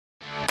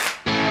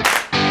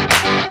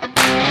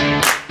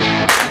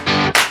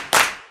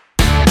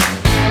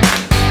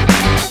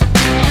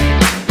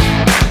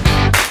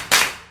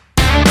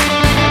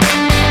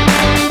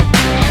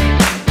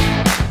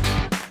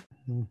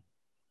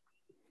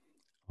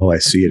Oh, I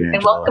see it, Angela.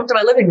 And welcome to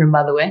my living room,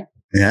 by the way.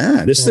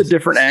 Yeah, this is a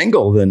different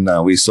angle than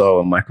we saw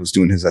when Mike was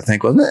doing his, I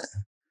think, wasn't it?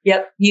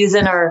 Yep. He was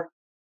in our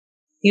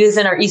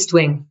East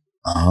Wing.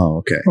 Oh,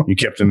 okay. You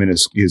kept him in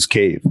his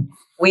cave.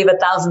 We have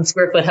 1,000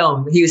 square foot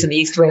home. He was in the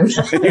East Wing.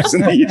 He was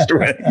in the East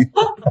Wing.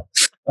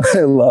 I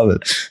love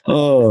it.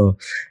 Oh,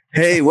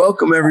 hey,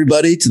 welcome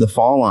everybody to the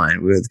Fall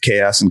Line with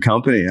Chaos and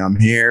Company. I'm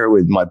here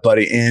with my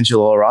buddy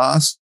Angela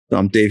Ross.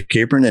 I'm Dave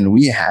Capron, and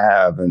we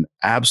have an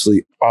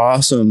absolutely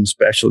awesome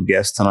special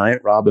guest tonight.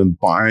 Robin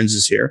Barnes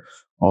is here,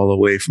 all the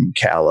way from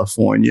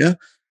California.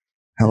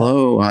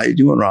 Hello, how you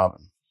doing,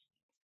 Robin?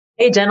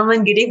 Hey,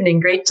 gentlemen. Good evening.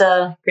 Great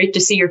to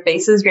see your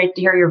faces. Great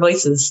to hear your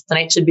voices.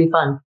 Tonight should be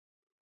fun.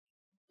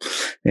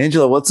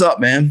 Angela, what's up,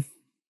 man?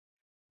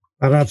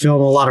 I'm not feeling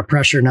a lot of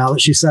pressure now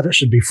that she said it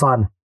should be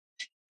fun.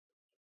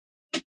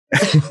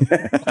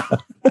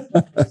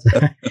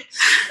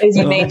 As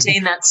you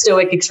maintain that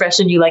stoic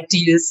expression you like to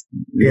use.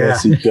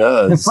 Yes, he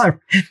does.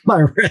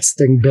 my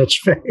resting bitch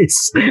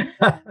face.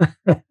 I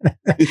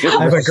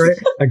have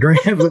a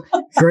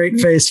great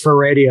face for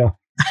radio.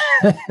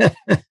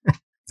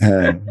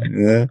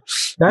 Yeah.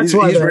 That's he's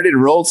why ready to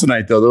roll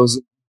tonight, though.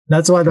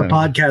 That's why the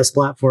podcast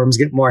platforms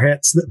get more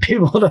hits, that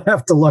people don't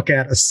have to look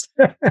at us.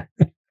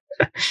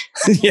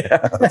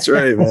 Yeah, that's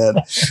right, man.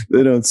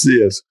 They don't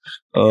see us.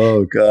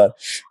 Oh, God.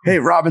 Hey,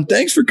 Robin,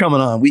 thanks for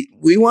coming on.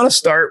 We want to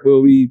start where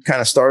we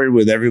kind of started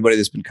with everybody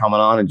that's been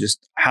coming on, and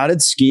just how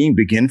did skiing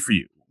begin for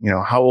you? You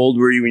know, how old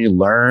were you when you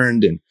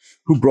learned, and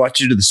who brought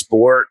you to the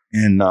sport?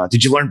 And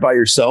did you learn by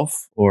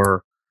yourself,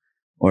 or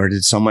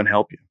did someone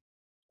help you?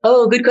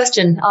 Oh, good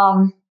question.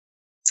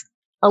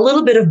 A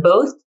little bit of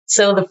both.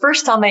 So the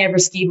first time I ever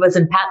skied was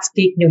in Pat's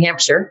Peak, New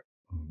Hampshire,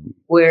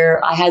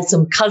 where I had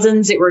some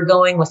cousins that were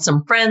going with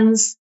some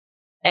friends,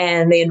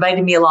 and they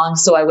invited me along.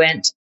 So I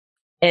went,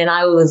 and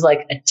I was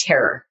like a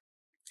terror.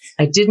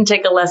 I didn't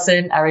take a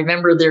lesson. I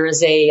remember there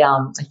was a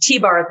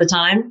T-bar at the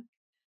time,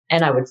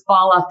 and I would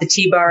fall off the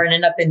T-bar and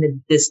end up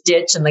in this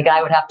ditch, and the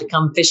guy would have to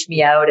come fish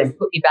me out and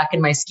put me back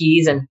in my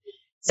skis and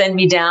send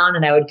me down,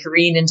 and I would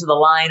careen into the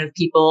line of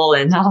people,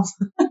 and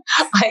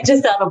I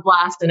just had a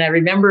blast. And I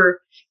remember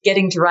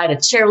getting to ride a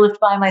chairlift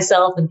by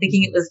myself and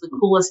thinking it was the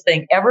coolest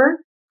thing ever.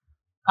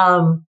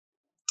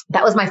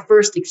 That was my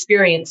first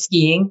experience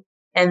skiing.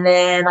 And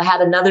then I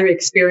had another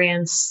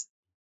experience,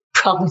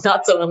 probably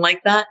not so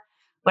unlike that,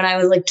 when I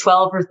was like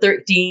 12 or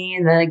 13.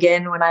 And then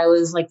again, when I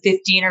was like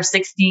 15 or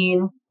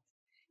 16.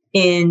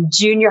 In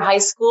junior high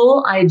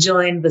school, I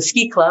joined the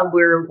ski club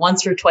where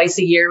once or twice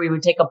a year we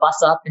would take a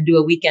bus up and do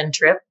a weekend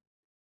trip.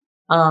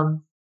 I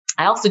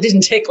also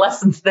didn't take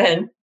lessons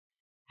then.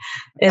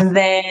 And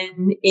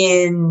then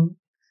in,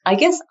 I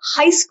guess,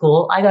 high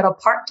school, I got a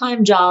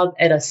part-time job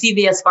at a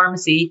CVS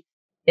pharmacy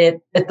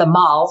at the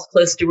mall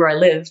close to where I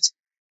lived,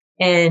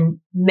 and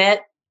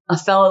met a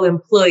fellow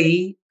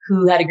employee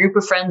who had a group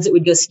of friends that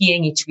would go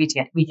skiing each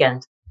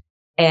weekend.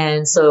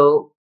 And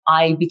so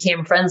I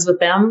became friends with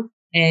them,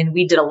 and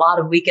we did a lot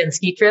of weekend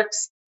ski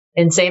trips.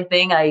 And same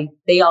thing,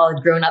 they all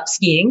had grown up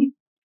skiing.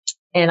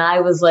 And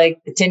I was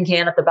like the tin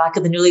can at the back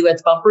of the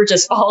newlyweds bumper,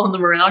 just following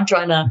them around,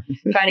 trying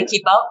to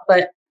keep up,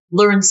 but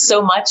learned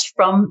so much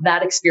from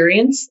that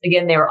experience.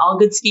 Again, they were all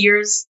good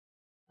skiers.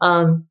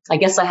 I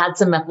guess I had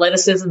some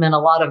athleticism and a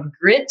lot of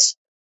grit.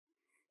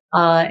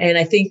 And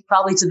I think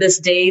probably to this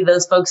day,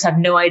 those folks have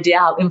no idea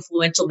how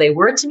influential they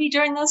were to me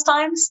during those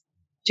times,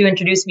 to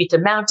introduce me to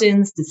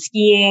mountains, to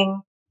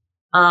skiing.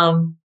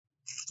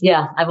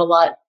 Yeah, I have a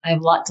lot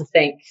to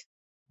thank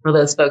for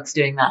those folks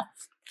doing that.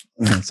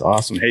 That's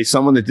awesome. Hey,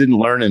 someone that didn't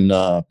learn in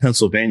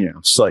Pennsylvania,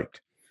 I'm psyched.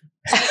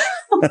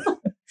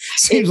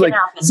 Seems like,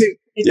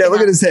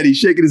 look at his head. He's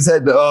shaking his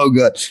head. Oh,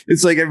 God.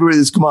 It's like everybody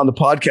that's come on the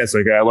podcast,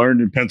 like, I learned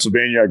in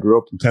Pennsylvania. I grew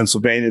up in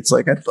Pennsylvania. It's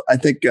like, I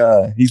think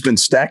he's been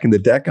stacking the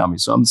deck on me.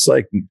 So I'm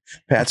psyched.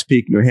 Pat's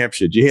Peak, New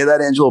Hampshire. Did you hear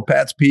that, Angelo?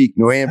 Pat's Peak,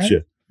 New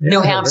Hampshire.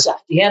 New Hampshire.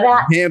 Do you hear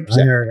that? New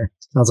Hampshire.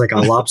 Sounds like a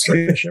lobster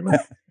fisherman.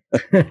 So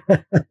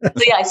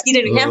yeah, I skied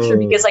in New Hampshire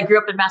because I grew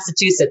up in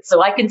Massachusetts.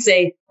 So I can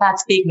say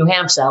Pat's Peak, New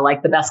Hampshire,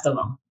 like the best of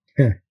them.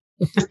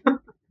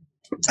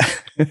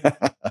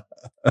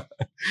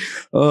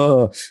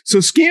 So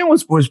skiing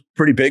was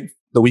pretty big,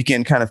 the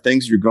weekend kind of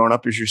things you're growing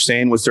up, as you're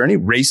saying. Was there any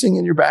racing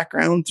in your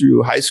background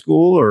through high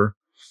school, or?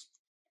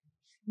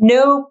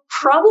 No,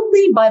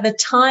 probably by the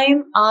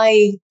time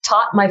I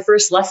taught my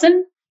first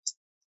lesson,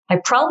 I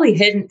probably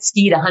hadn't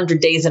skied 100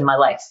 days in my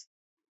life.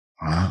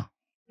 Wow.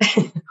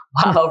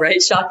 Wow,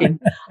 right? Shocking.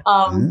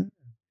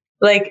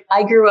 Like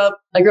I grew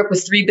up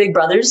with three big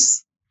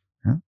brothers,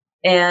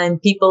 and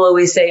people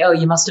always say, "Oh,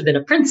 you must have been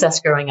a princess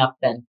growing up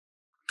then."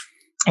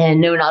 And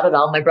no, not at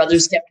all. My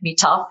brothers kept me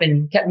tough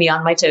and kept me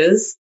on my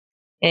toes.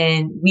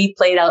 And we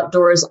played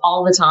outdoors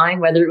all the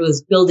time, whether it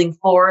was building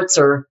forts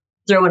or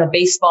throwing a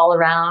baseball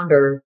around,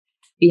 or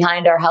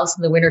behind our house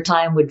in the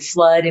wintertime would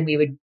flood and we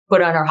would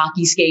put on our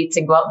hockey skates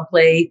and go out and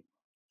play.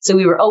 So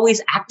we were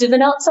always active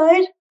and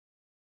outside,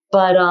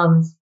 but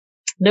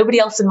nobody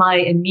else in my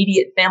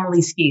immediate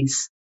family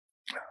skis.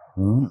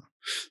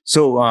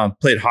 So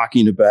played hockey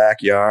in the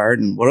backyard.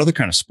 And what other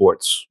kind of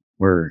sports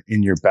were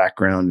in your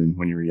background and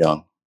when you were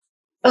young?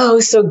 Oh,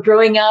 so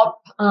growing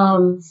up,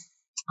 I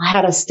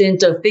had a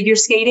stint of figure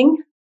skating,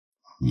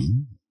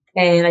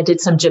 and I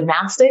did some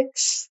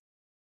gymnastics.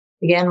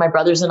 Again, my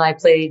brothers and I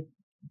played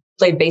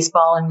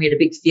baseball, and we had a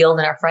big field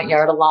in our front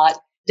yard a lot.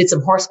 Did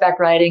some horseback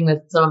riding with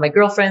some of my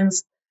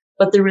girlfriends,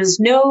 but there was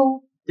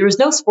no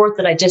sport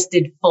that I just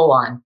did full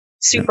on,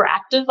 super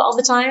active all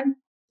the time.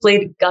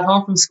 Got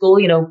home from school,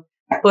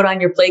 put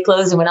on your play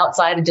clothes and went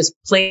outside and just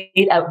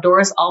played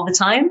outdoors all the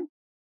time.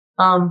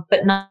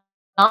 But not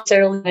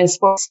necessarily my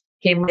sports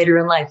came later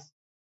in life.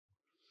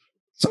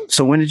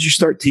 So when did you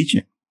start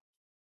teaching?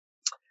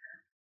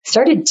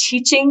 Started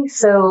teaching.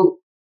 So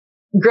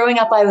growing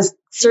up, I was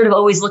sort of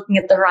always looking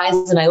at the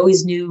horizon. I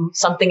always knew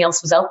something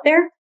else was out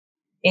there.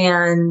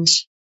 And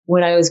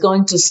when I was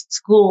going to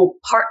school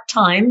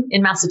part-time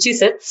in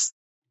Massachusetts,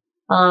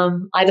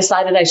 I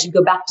decided I should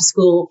go back to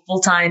school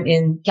full-time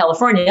in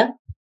California.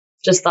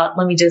 Just thought,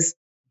 let me just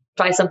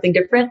try something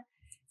different,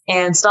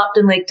 and stopped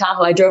in Lake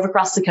Tahoe. I drove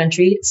across the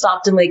country,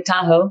 stopped in Lake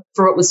Tahoe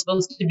for what was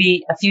supposed to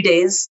be a few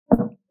days,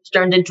 which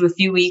turned into a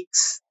few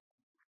weeks,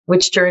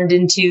 which turned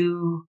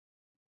into,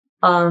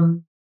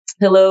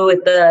 hello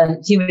at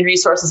the Human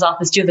Resources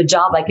Office. Do you have a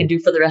job I can do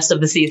for the rest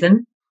of the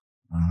season?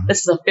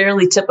 This is a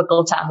fairly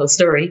typical Tahoe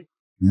story,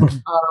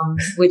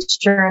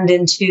 which turned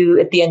into,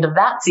 at the end of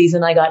that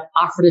season, I got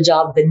offered a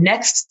job the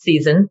next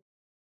season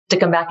to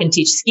come back and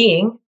teach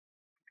skiing.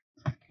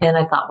 And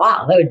I thought,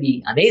 wow, that would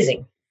be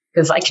amazing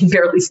because I can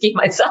barely ski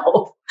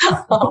myself.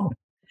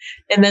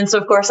 And then, so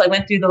of course, I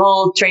went through the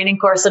whole training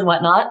course and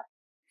whatnot.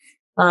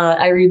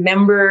 I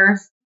remember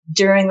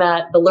during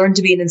the Learn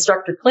to be an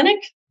Instructor clinic,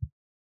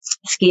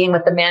 skiing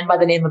with a man by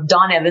the name of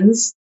Don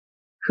Evans,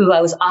 who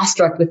I was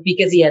awestruck with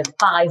because he had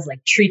thighs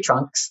like tree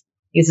trunks.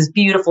 He was this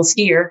beautiful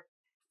skier.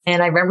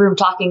 And I remember him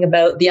talking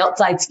about the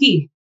outside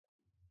ski.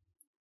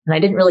 And I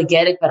didn't really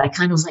get it, but I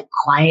kind of was like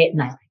quiet,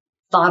 and I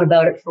thought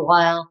about it for a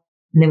while.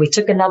 And then we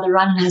took another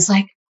run, and I was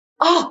like,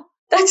 oh,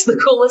 that's the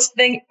coolest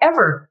thing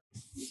ever.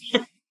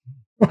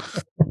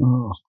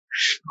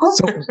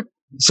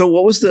 So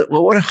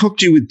what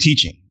hooked you with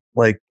teaching?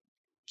 Like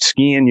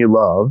skiing you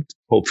loved,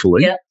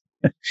 hopefully. Yeah.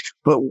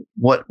 But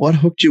what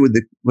hooked you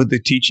with the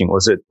teaching?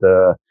 Was it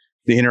the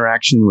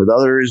interaction with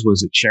others?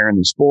 Was it sharing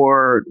the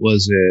sport?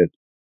 Was it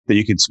that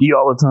you could ski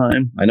all the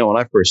time? I know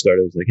when I first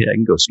started, I was like, hey, I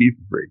can go ski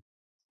for free.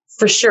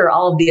 For sure.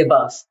 All of the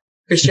above.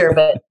 For sure.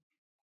 But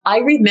I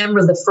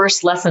remember the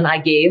first lesson I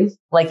gave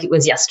like it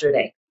was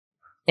yesterday.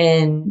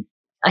 And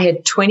I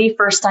had 20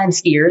 first-time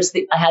skiers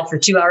that I had for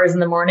 2 hours in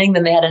the morning.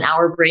 Then they had an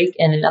hour break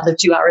and another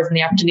 2 hours in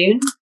the afternoon.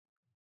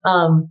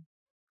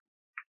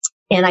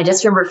 And I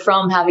just remember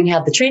from having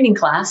had the training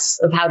class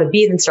of how to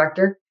be an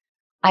instructor,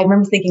 I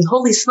remember thinking,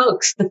 holy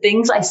smokes, the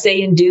things I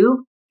say and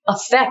do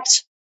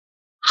affect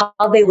how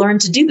they learn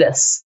to do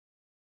this.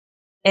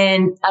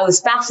 And I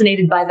was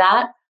fascinated by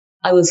that.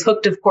 I was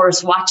hooked, of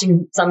course,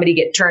 watching somebody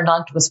get turned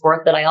on to a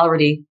sport that I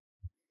already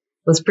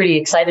was pretty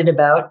excited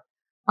about.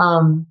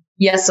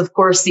 Yes, of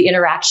course, the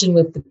interaction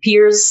with the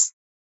peers,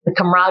 the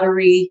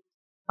camaraderie,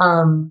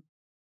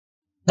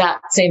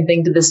 that same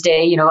thing to this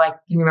day. I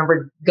can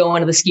remember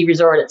going to the ski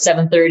resort at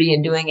 7:30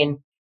 and doing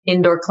an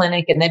indoor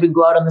clinic, and then we'd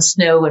go out on the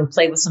snow and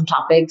play with some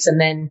topics and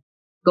then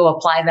go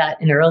apply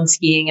that in our own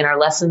skiing and our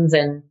lessons.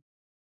 And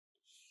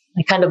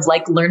I kind of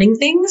like learning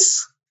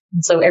things.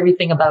 And so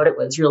everything about it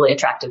was really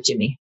attractive to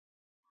me.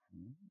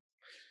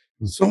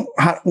 So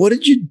what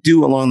did you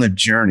do along the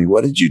journey?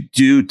 What did you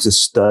do to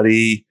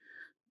study?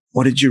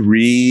 What did you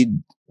read?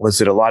 Was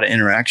it a lot of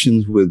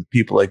interactions with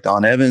people like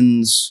Don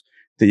Evans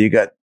that you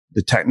got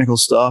the technical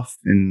stuff?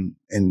 And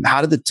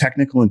how did the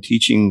technical and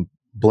teaching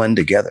blend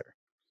together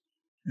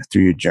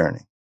through your journey?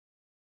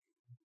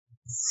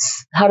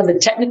 How did the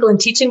technical and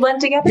teaching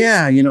blend together?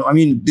 Yeah.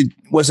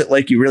 Was it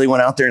like you really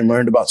went out there and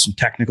learned about some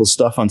technical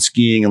stuff on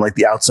skiing and like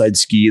the outside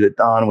ski that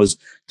Don was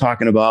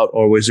talking about?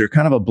 Or was there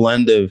kind of a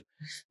blend of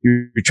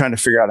you're trying to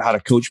figure out how to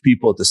coach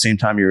people at the same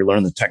time you're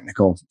learning the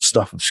technical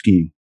stuff of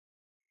skiing?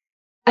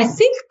 I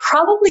think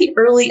probably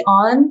early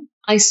on,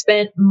 I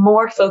spent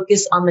more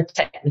focus on the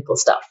technical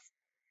stuff.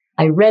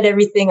 I read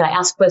everything. I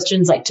asked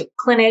questions. I took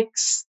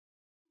clinics.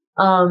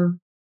 And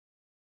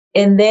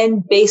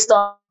then based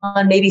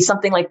on maybe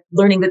something like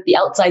learning that the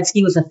outside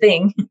ski was a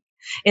thing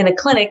in a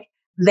clinic,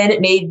 then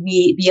it made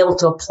me be able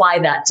to apply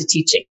that to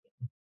teaching.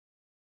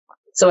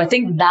 So I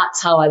think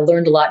that's how I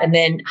learned a lot. And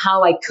then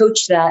how I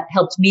coached that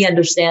helped me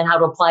understand how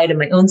to apply it in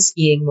my own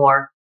skiing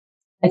more.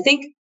 I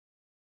think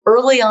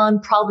early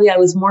on, probably I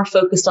was more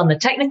focused on the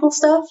technical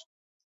stuff.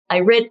 I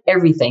read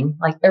everything,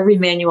 like every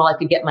manual I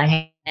could get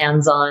my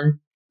hands on.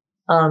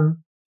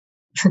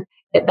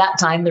 At that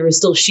time, there were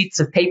still sheets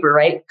of paper,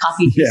 right?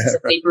 Copied pieces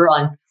of paper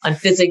on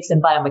physics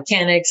and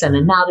biomechanics and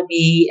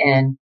anatomy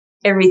and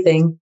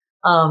everything.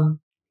 ATS,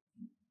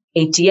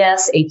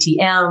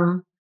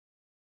 ATM,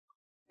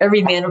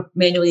 every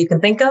manual you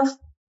can think of.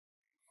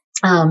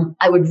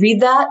 I would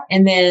read that,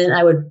 and then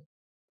I would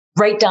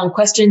write down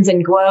questions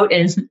and go out,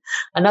 and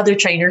another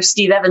trainer,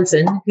 Steve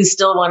Evanson, who's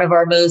still one of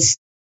our most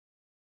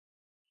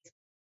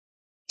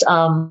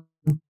and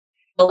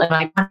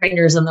icon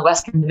trainers in the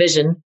Western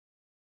Division.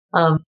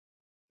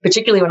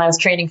 particularly when I was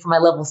training for my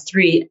level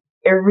 3,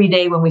 every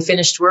day when we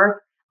finished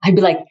work, I'd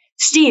be like,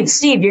 Steve,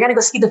 you're going to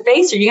go ski the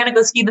face, or you're going to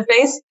go ski the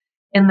face?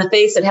 And the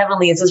face at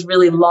Heavenly is this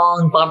really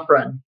long bump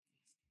run.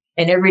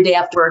 And every day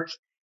after work,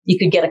 you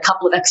could get a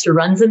couple of extra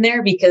runs in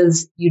there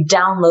because you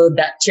download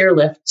that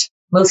chairlift.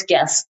 Most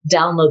guests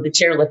download the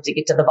chairlift to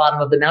get to the bottom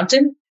of the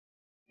mountain,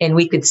 and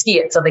we could ski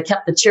it. So they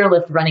kept the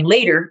chairlift running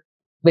later,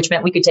 which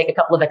meant we could take a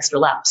couple of extra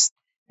laps.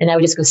 And I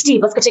would just go,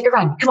 Steve, let's go take a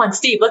run. Come on,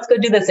 Steve, let's go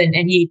do this. And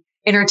he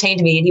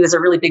entertained me, and he was a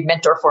really big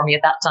mentor for me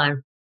at that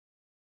time.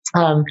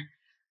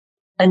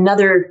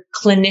 Another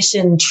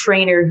clinician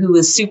trainer who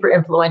was super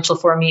influential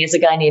for me is a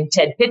guy named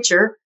Ted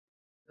Pitcher,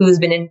 who's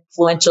been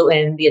influential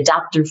in the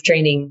adaptive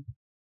training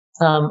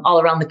all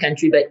around the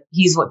country. But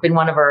he's been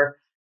one of our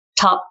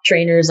top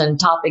trainers and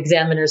top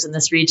examiners in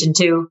this region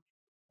too.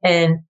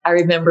 And I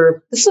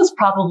remember this was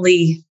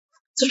probably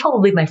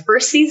my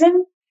first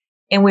season,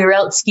 and we were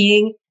out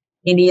skiing,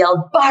 and he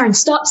yelled, Barnes,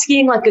 stop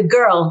skiing like a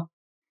girl.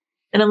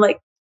 And I'm like,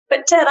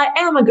 but Ted,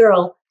 I am a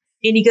girl.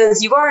 And he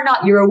goes, you are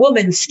not, you're a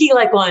woman, ski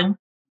like one.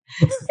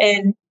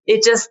 And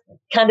it just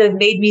kind of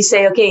made me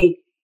say, okay,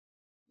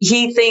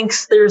 he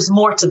thinks there's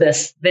more to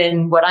this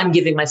than what I'm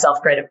giving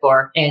myself credit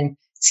for. And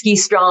ski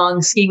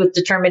strong, ski with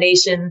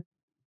determination.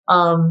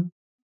 And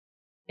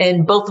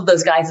both of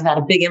those guys have had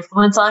a big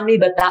influence on me.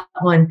 But that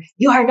one,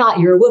 you are not,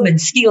 you're a woman,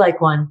 ski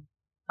like one.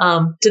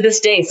 To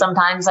this day,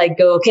 sometimes I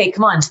go, okay,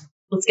 come on,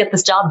 let's get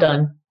this job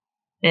done.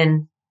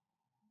 And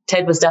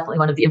Ted was definitely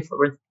one of the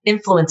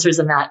influencers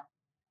in that.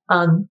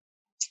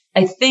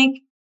 I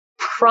think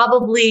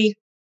probably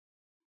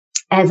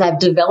as I've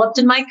developed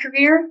in my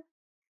career,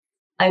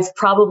 I've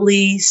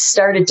probably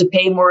started to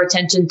pay more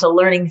attention to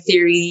learning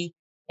theory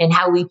and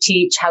how we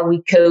teach, how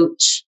we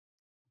coach.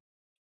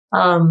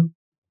 And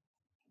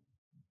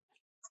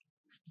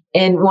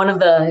one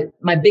of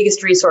my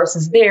biggest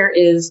resources there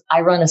is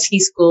I run a ski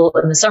school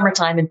in the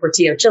summertime in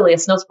Portillo, Chile, a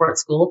snow sports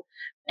school.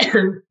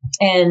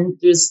 And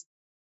there's,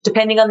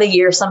 depending on the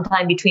year,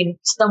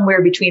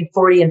 somewhere between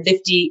 40 and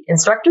 50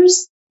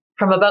 instructors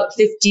from about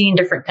 15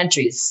 different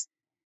countries.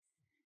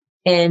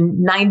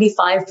 And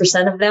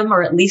 95% of them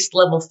are at least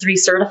level 3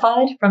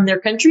 certified from their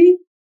country.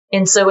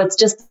 And so it's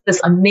just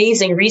this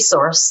amazing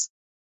resource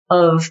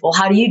of, well,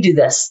 how do you do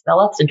this?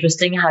 Well, that's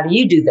interesting. How do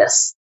you do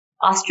this?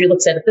 Austria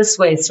looks at it this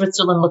way.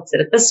 Switzerland looks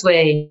at it this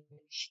way.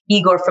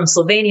 Igor from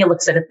Slovenia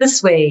looks at it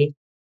this way.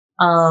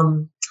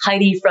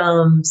 Heidi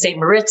from St.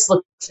 Moritz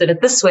looks at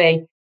it this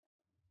way.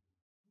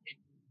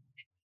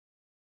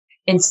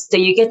 And so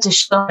you get to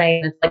show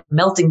it's like a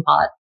melting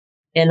pot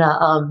and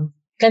a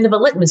kind of a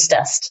litmus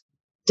test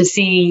to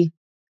see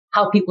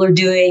how people are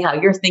doing, how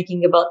you're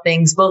thinking about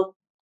things, both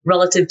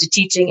relative to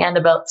teaching and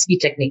about ski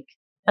technique.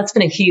 That's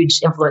been a huge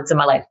influence in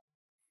my life.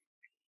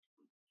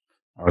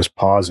 I was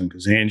pausing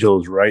because Angel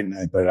is writing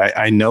that, but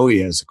I know he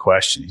has a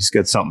question. He's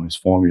got something he's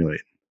formulating.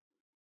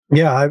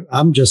 Yeah,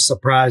 I'm just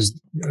surprised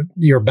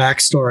your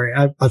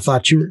backstory. I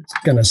thought you were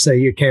going to say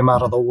you came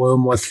out of the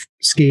womb with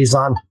skis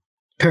on,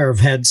 pair of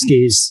head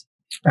skis,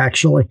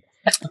 actually.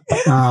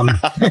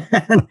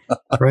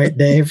 Right,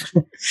 Dave?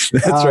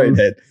 That's right,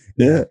 Ed.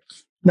 Yeah.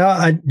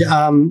 No,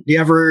 do you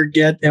ever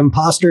get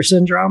imposter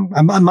syndrome?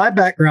 My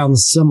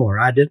background's similar.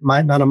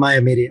 None of my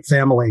immediate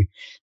family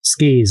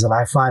skis, and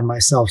I find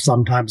myself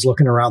sometimes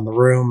looking around the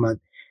room at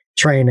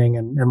training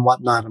and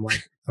whatnot. I'm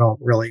like, I don't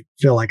really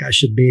feel like I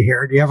should be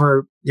here. Do you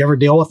ever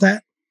deal with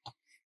that?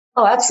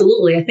 Oh,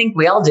 absolutely. I think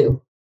we all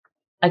do.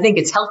 I think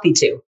it's healthy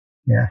too.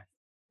 Yeah.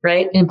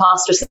 Right?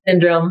 Imposter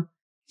syndrome,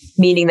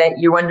 meaning that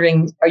you're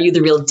wondering, are you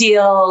the real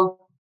deal?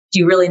 Do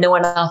you really know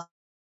enough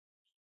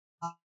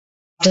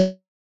to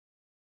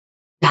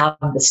have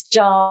this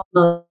job?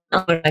 One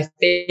of my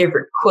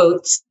favorite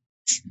quotes,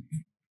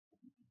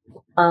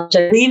 which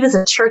I believe is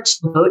a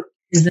church quote,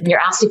 is that when you're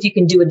asked if you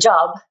can do a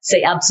job,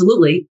 say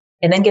absolutely,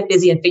 and then get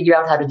busy and figure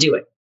out how to do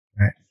it.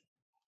 Right.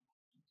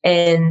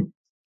 And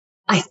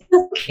I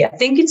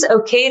think it's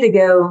okay to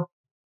go,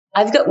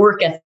 I've got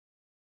work ethic.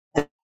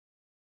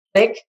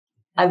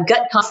 I've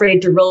got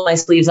afraid to roll my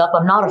sleeves up.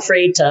 I'm not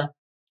afraid to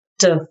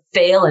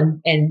fail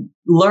and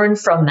learn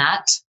from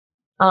that.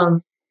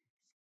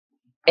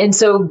 And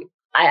so,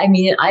 I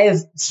mean, I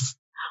have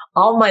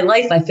all my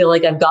life, I feel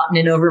like I've gotten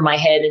in over my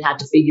head and had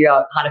to figure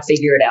out how to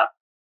figure it out.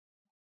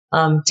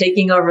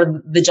 Taking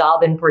over the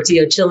job in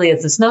Portillo, Chile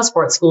as the snow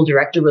sports school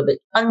director with an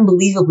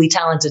unbelievably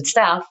talented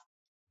staff.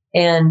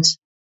 And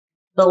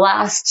the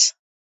last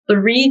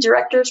 3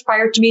 directors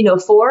prior to me,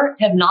 4,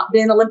 have not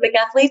been Olympic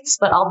athletes,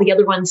 but all the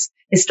other ones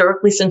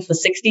historically since the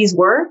 60s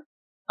were.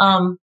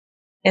 And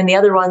the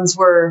other ones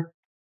were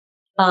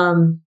a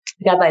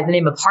guy by the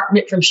name of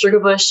Hartnett from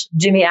Sugarbush,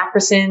 Jimmy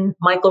Ackerson,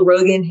 Michael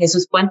Rogan,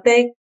 Jesus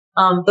Puente.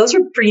 Those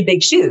are pretty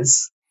big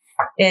shoes.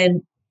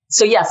 And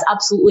so, yes,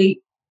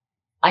 absolutely.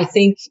 I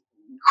think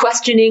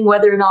questioning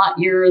whether or not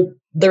you're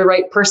the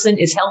right person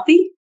is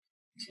healthy.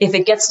 If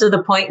it gets to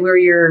the point where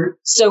you're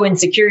so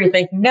insecure, you're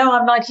thinking, no,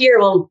 I'm not here.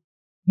 Well,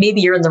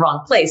 maybe you're in the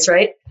wrong place,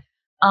 right?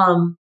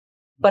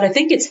 But I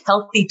think it's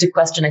healthy to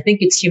question. I think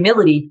it's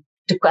humility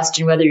to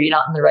question whether you're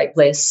not in the right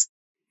place.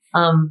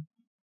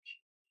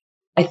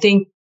 I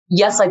think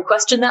yes, I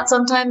question that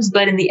sometimes,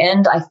 but in the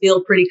end, I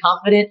feel pretty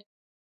confident.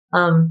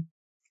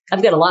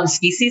 I've got a lot of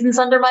ski seasons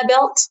under my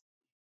belt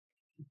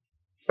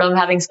from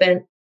having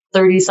spent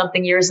 30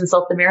 something years in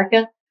South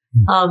America.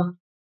 And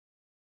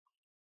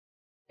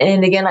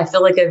again, I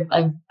feel like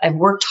I've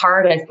worked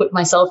hard. I've put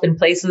myself in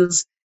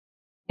places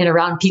and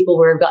around people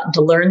where I've gotten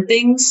to learn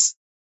things.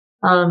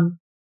 So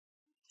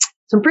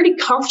I'm pretty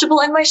comfortable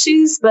in my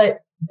shoes,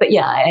 but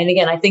yeah. And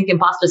again, I think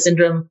imposter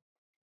syndrome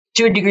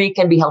to a degree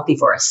can be healthy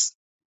for us.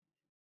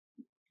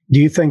 Do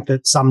you think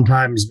that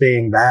sometimes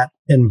being that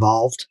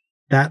involved,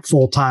 that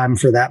full time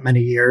for that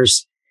many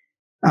years,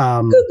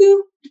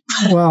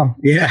 well,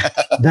 yeah,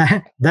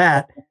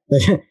 that,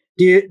 do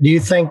you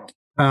think,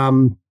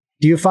 do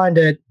you find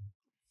it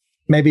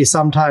maybe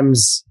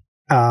sometimes,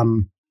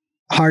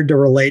 hard to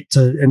relate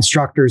to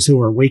instructors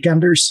who are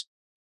weekenders?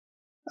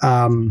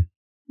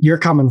 You're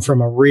coming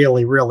from a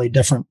really, really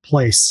different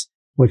place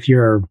with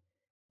your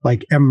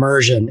like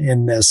immersion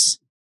in this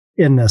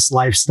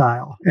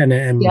lifestyle. And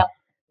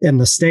in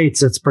the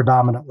States, it's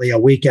predominantly a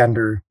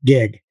weekender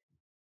gig.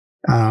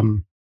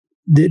 Do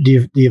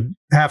you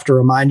have to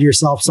remind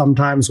yourself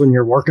sometimes when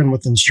you're working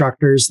with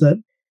instructors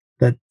that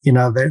you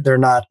know, they're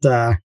not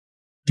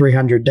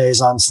 300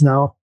 days on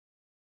snow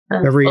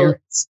every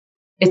year?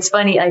 It's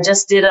funny. I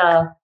just did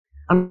a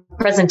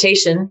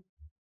presentation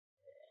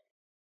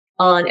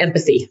on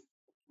empathy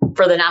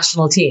for the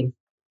national team.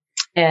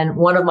 And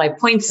one of my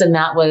points in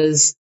that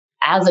was,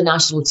 as a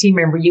national team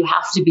member, you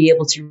have to be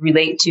able to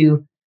relate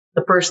to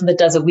the person that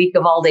does a week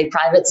of all day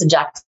privates in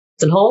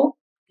Jackson Hole,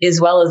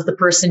 as well as the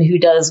person who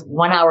does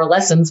 1 hour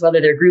lessons, whether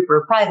they're group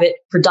or private,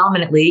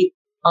 predominantly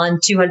on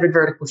 200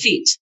 vertical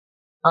feet.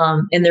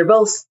 And they're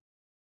both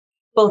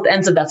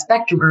ends of that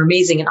spectrum are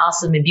amazing and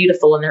awesome and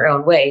beautiful in their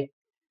own way.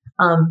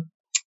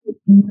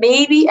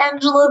 Maybe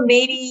Angela,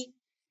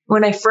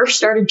 when I first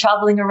started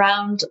traveling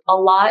around a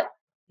lot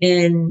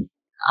and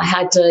I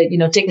had to, you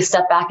know, take a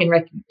step back and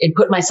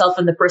put myself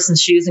in the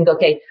person's shoes and go,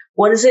 okay,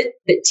 what is it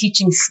that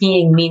teaching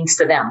skiing means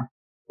to them?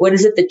 What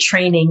is it that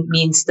training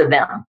means to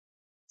them?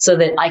 So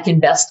that I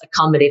can best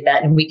accommodate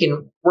that and we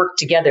can work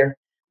together.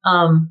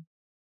 Again,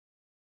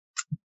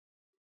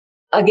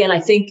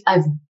 I think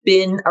I've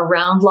been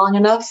around long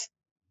enough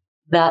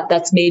that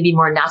that's maybe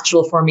more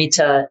natural for me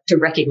to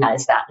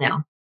recognize that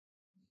now.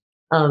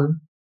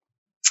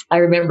 I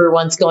remember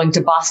once going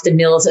to Boston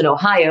Mills in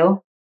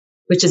Ohio,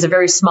 which is a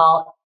very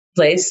small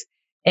place,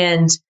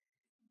 and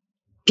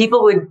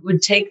people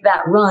would take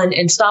that run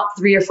and stop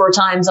 3 or 4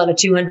 times on a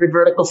 200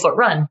 vertical foot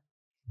run.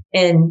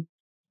 And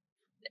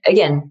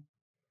again,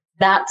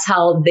 that's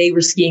how they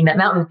were skiing that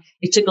mountain.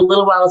 It took a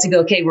little while to go,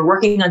 okay, we're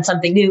working on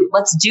something new.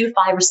 Let's do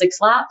 5 or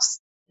 6 laps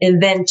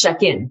and then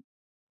check in.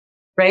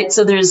 Right.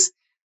 So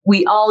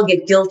we all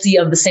get guilty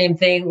of the same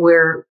thing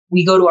where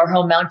we go to our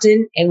home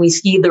mountain and we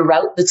ski the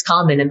route that's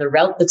common and the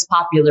route that's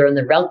popular and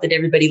the route that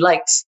everybody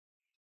likes.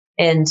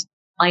 And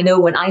I know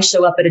when I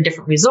show up at a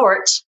different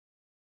resort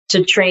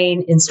to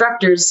train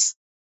instructors,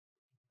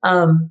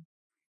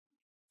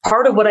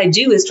 part of what I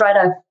do is try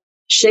to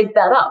shake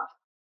that up.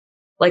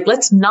 Like,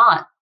 let's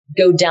not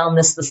go down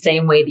this the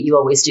same way that you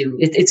always do.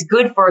 It's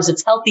good for us.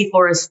 It's healthy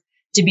for us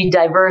to be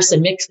diverse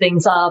and mix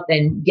things up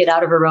and get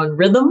out of our own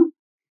rhythm.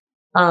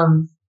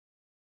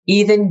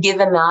 Even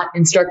given that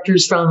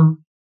instructors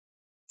from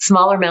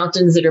smaller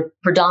mountains that are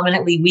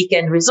predominantly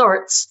weekend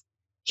resorts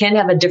can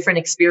have a different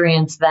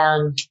experience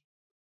than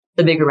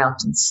the bigger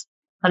mountains.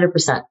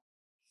 100%.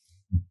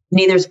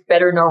 Neither's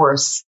better nor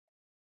worse.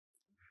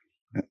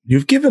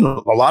 You've given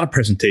a lot of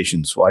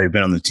presentations while you've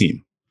been on the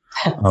team.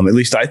 At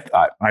least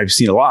I've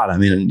seen a lot. I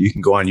mean, you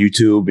can go on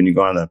YouTube and you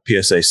go on the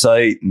PSA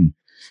site, and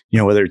you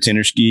know, whether it's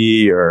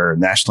Interski or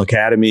National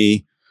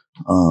Academy.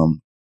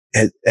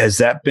 Has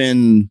that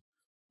been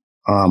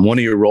one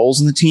of your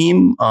roles in the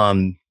team?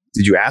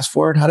 Did you ask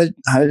for it? How did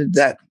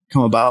that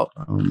come about?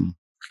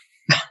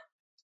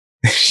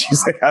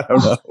 She's like, I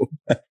don't know.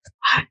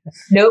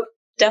 Nope,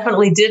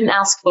 definitely didn't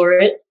ask for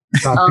it.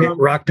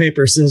 Rock,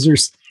 paper,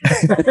 scissors.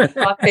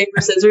 Rock, paper,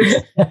 scissors.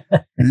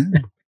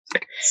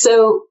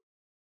 So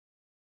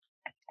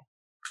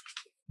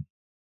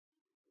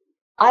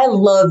I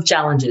love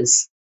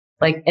challenges.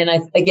 And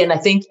I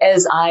think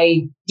as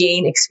I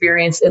gain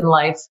experience in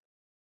life,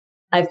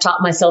 I've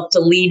taught myself to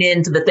lean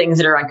into the things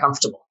that are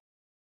uncomfortable,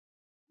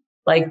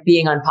 like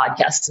being on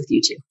podcasts with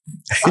you two.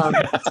 No,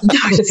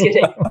 just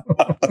kidding.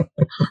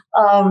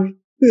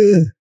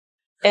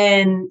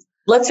 And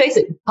let's face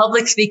it,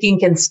 public speaking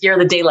can scare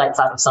the daylights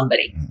out of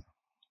somebody.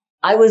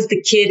 I was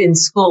the kid in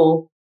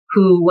school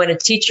who, when a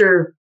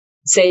teacher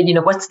said, you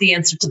know, what's the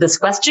answer to this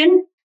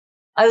question?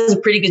 I was a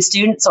pretty good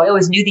student, so I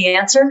always knew the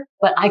answer,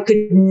 but I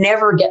could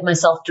never get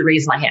myself to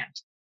raise my hand.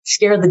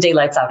 Scared the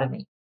daylights out of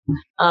me.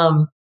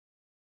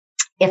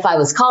 If I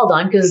was called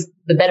on, because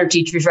the better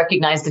teachers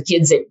recognized the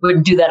kids that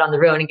wouldn't do that on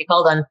their own and get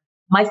called on,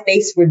 my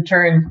face would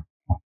turn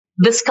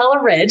this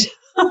color red.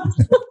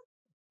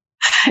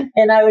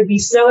 And I would be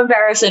so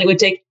embarrassed, and it would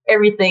take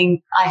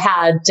everything I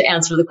had to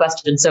answer the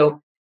question.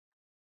 So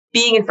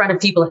being in front of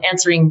people and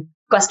answering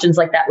questions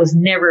like that was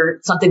never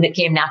something that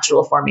came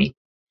natural for me.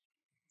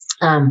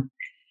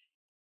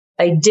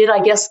 I did,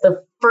 I guess,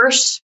 the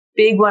first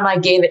big one I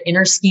gave at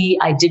Interski,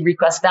 I did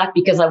request back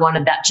because I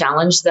wanted that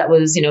challenge that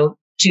was,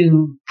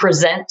 to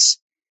present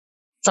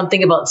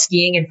something about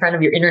skiing in front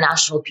of your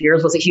international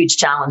peers was a huge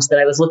challenge that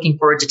I was looking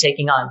forward to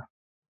taking on.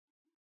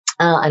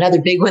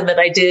 Another big one that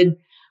I did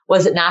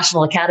was at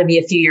National Academy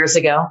a few years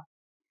ago.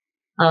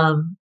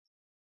 And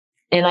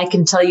I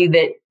can tell you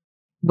that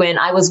when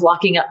I was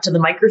walking up to the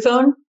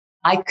microphone,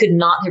 I could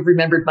not have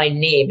remembered my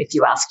name if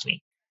you asked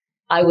me.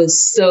 I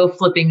was so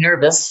flipping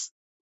nervous.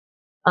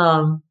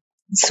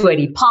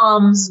 Sweaty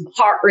palms,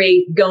 heart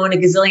rate going a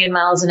gazillion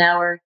miles an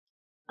hour.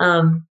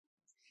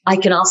 I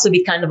can also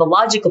be kind of a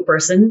logical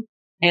person.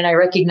 And I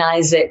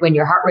recognize that when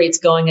your heart rate's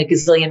going a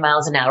gazillion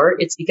miles an hour,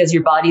 it's because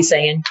your body's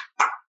saying,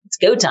 it's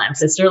go time,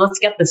 sister. Let's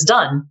get this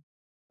done.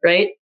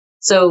 Right.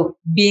 So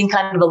being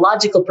kind of a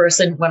logical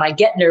person, when I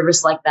get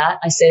nervous like that,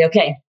 I say,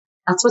 okay,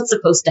 that's what's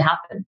supposed to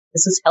happen.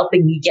 This is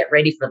helping me get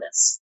ready for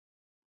this.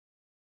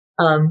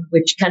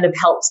 Which kind of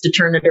helps to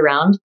turn it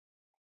around.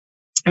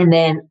 And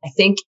then I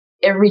think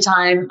every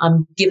time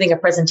I'm giving a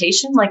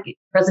presentation, like a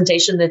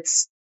presentation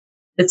that's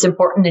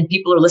important and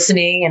people are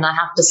listening and I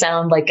have to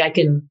sound like I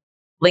can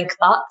link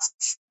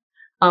thoughts.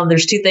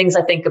 There's two things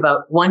I think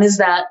about. One is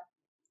that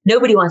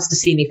nobody wants to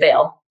see me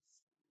fail.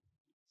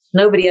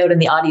 Nobody out in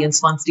the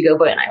audience wants to go,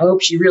 but I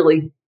hope she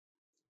really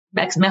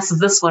messes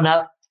this one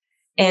up.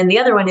 And the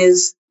other one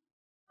is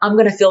I'm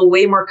going to feel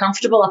way more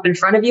comfortable up in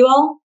front of you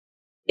all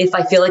if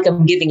I feel like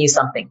I'm giving you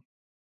something.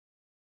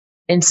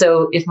 And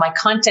so if my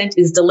content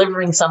is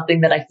delivering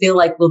something that I feel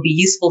like will be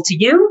useful to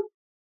you,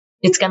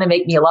 it's going to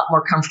make me a lot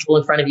more comfortable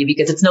in front of you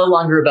because it's no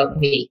longer about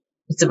me.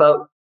 It's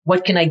about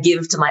what can I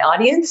give to my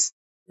audience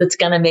that's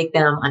going to make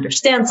them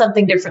understand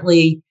something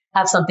differently,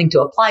 have something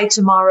to apply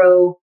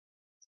tomorrow,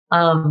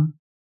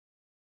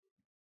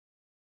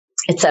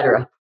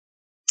 etc. I'm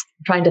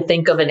trying to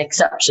think of an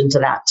exception to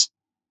that.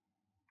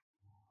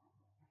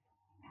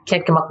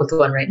 Can't come up with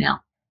one right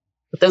now.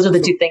 But those are the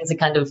two things that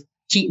kind of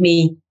keep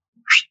me,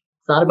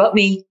 it's not about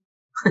me.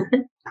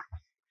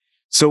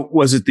 So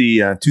was it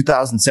the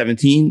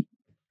 2017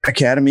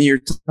 Academy you're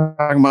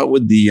talking about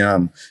with the,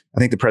 I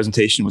think the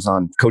presentation was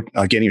on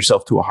getting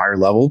yourself to a higher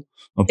level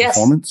of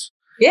performance?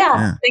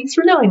 Yeah. Thanks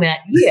for knowing that.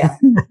 Yeah.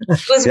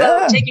 It was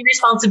about taking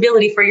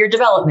responsibility for your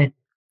development.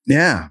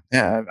 Yeah.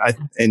 And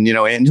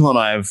Angela and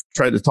I have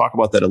tried to talk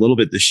about that a little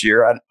bit this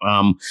year.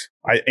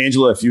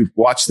 Angela, if you've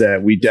watched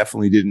that, we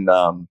definitely didn't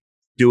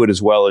do it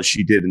as well as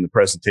she did in the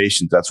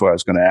presentations. That's why I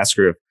was going to ask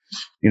her,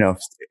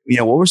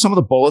 what were some of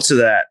the bullets of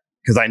that?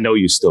 Because I know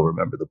you still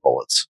remember the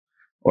bullets,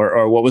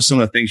 or what was some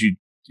of the things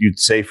you'd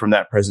say from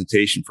that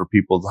presentation for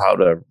people how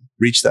to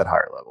reach that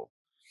higher level?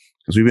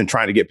 Because we've been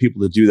trying to get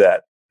people to do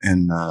that,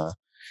 and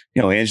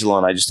Angela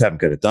and I just haven't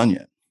got it done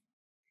yet.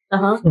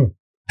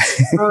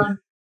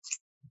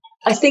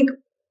 I think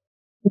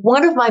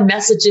one of my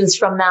messages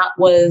from that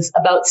was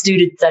about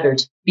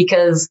student-centered,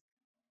 because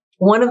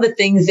one of the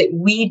things that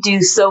we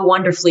do so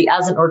wonderfully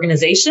as an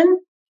organization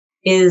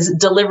is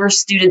deliver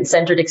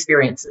student-centered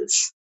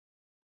experiences.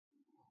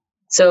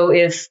 So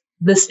if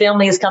this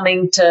family is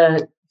coming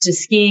to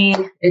ski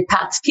at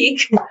Pat's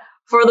Peak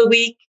for the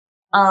week,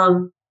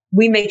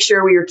 we make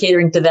sure we are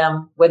catering to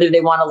them, whether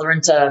they want to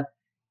learn to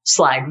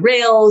slide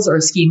rails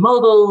or ski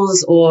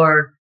moguls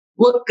or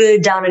look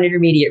good down an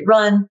intermediate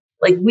run.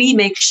 Like, we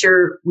make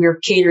sure we're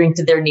catering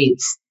to their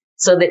needs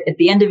so that at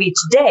the end of each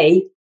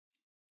day,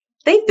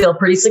 they feel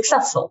pretty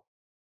successful.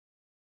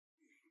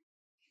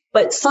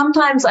 But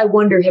sometimes I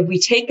wonder, have we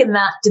taken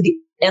that to the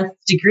nth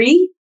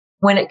degree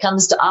when it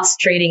comes to us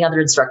training other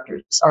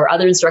instructors or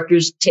other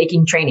instructors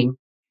taking training?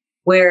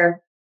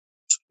 Where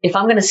if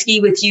I'm going to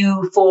ski with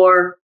you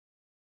for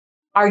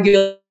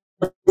arguably,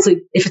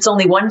 if it's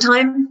only one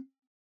time,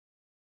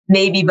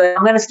 maybe, but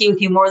I'm going to ski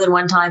with you more than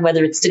one time,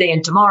 whether it's today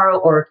and tomorrow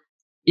or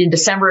in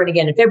December and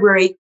again in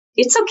February,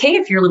 it's okay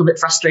if you're a little bit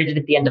frustrated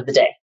at the end of the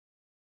day,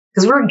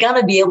 because we're going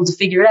to be able to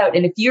figure it out.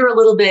 And if you're a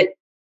little bit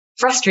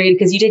frustrated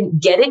because you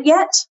didn't get it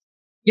yet,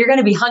 you're going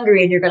to be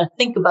hungry and you're going to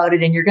think about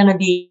it and you're going to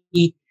be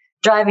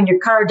driving your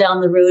car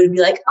down the road and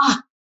be like,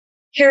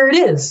 here it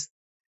is.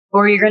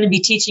 Or you're going to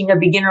be teaching a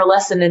beginner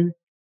lesson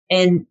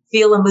and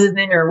feel a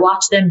movement or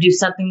watch them do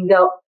something and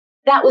go,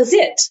 that was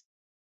it.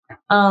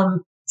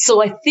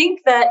 So I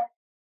think that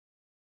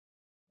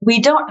we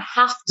don't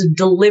have to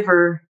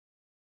deliver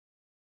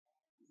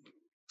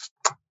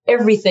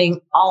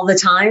everything all the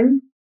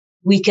time.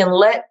 We can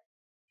let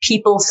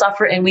people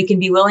suffer and we can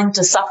be willing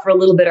to suffer a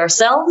little bit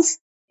ourselves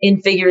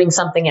in figuring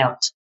something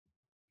out.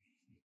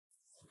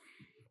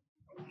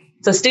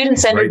 So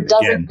student-centered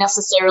doesn't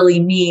necessarily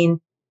mean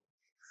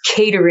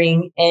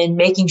catering and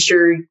making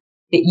sure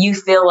that you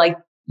feel like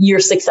you're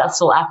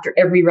successful after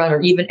every run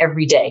or even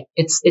every day.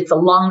 It's a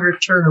longer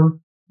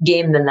term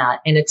game than that.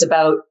 And it's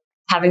about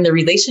having the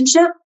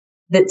relationship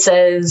that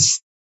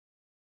says,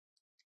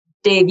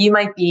 Dave, you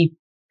might be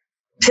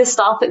pissed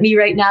off at me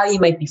right now. You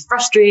might be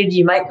frustrated.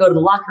 You might go to the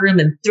locker room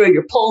and throw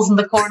your poles in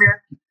the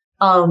corner.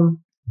 And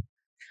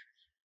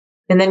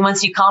then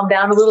once you calm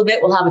down a little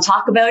bit, we'll have a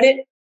talk about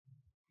it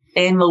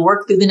and we'll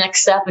work through the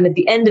next step. And at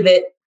the end of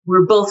it,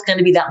 we're both going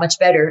to be that much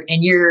better.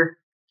 And your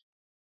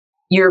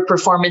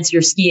performance,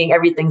 your skiing,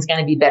 everything's going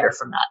to be better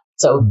from that.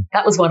 So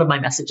that was one of my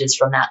messages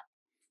from that.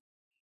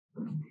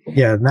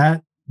 Yeah,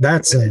 that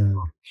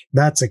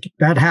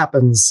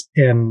happens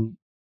in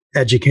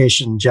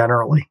education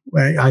generally.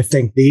 I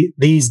think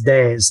these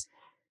days,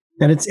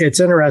 and it's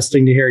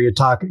interesting to hear you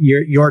talk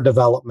your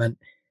development.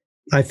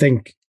 I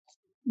think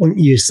when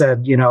you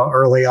said,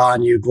 early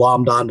on you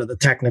glommed onto the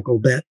technical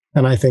bit,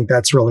 and I think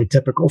that's really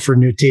typical for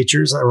new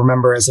teachers. I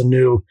remember as a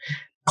new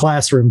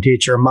classroom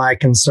teacher, my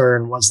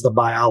concern was the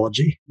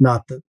biology,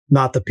 not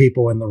the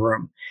people in the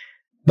room.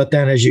 But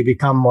then as you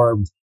become more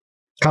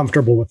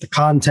comfortable with the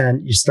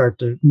content, you start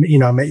to,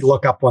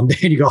 look up one day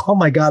and you go, oh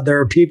my God, there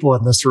are people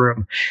in this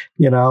room,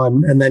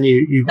 and then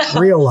you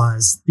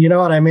realize, you know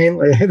what I mean?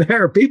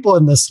 There are people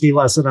in this ski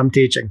lesson I'm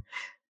teaching.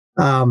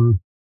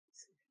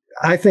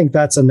 I think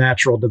that's a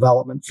natural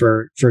development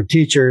for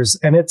teachers.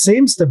 And it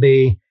seems to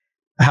be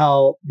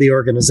how the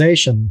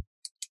organization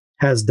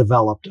has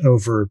developed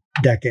over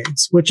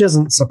decades, which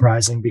isn't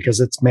surprising because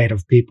it's made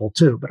of people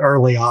too. But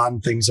early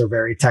on, things are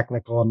very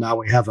technical. And now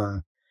we have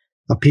a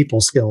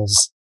people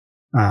skills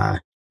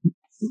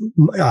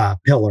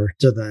pillar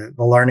to the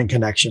learning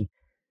connection.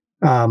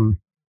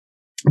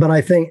 But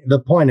I think the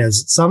point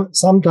is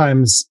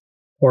sometimes,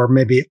 or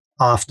maybe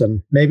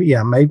often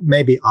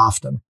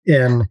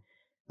in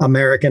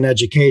American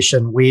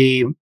education,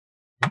 we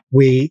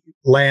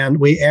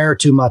err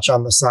too much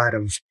on the side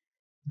of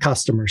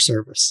customer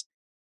service,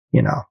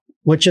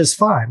 which is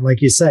fine.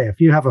 Like you say,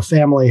 if you have a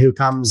family who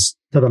comes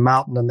to the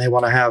mountain and they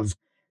want to have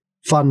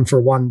fun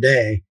for one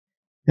day,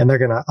 and they're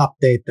going to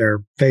update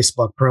their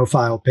Facebook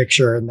profile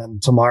picture, and then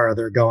tomorrow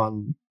they're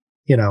going,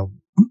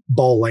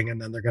 bowling,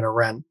 and then they're going to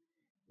rent,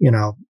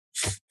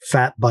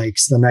 fat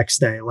bikes the next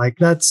day. Like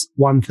that's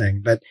one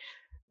thing, but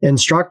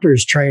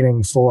instructors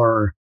training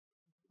for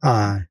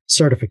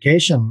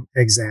certification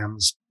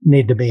exams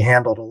need to be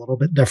handled a little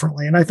bit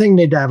differently. And I think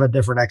need to have a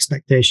different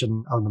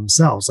expectation of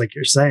themselves. Like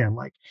you're saying,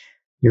 like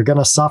you're going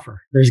to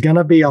suffer. There's going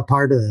to be a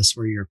part of this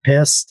where you're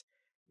pissed,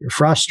 you're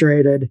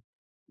frustrated,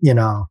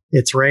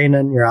 it's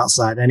raining, you're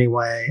outside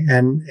anyway.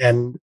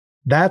 And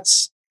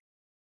that's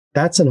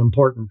an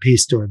important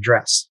piece to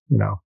address.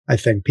 I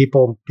think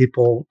people,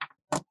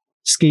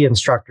 ski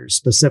instructors,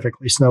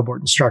 specifically snowboard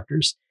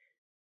instructors,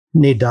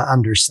 need to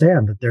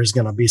understand that there's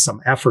going to be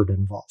some effort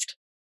involved.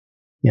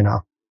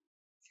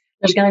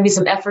 There's going to be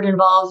some effort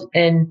involved.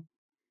 And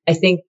I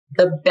think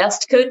the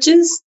best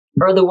coaches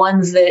are the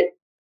ones that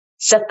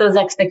set those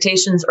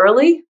expectations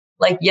early.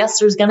 Like, yes,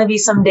 there's going to be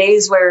some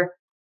days where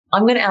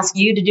I'm going to ask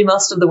you to do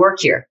most of the work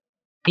here.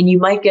 And you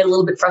might get a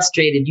little bit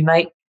frustrated. You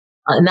might,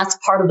 and that's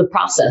part of the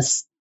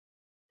process.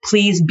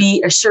 Please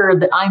be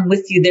assured that I'm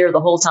with you there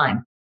the whole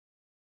time.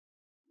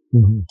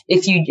 Mm-hmm.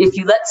 If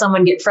you let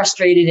someone get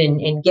frustrated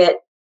and get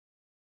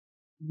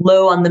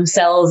low on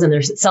themselves and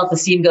their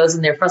self-esteem goes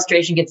and their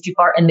frustration gets too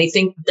far and they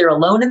think they're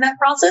alone in that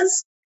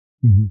process,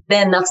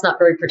 then that's not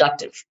very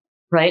productive,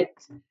 right?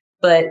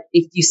 But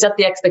if you set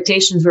the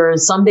expectations where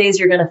some days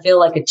you're going to feel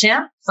like a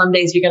champ, some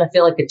days you're going to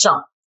feel like a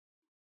chump,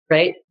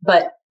 right?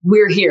 But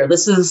we're here.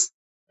 This is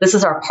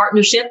our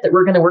partnership that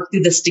we're going to work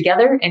through this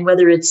together. And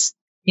whether it's,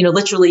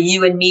 literally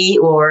you and me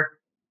or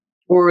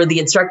the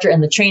instructor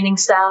and the training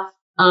staff,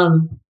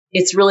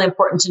 it's really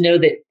important to know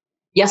that,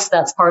 yes,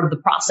 that's part of the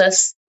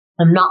process.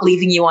 I'm not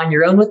leaving you on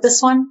your own with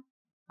this one.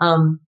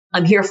 I'm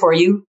here for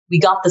you. We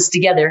got this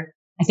together.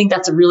 I think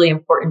that's a really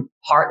important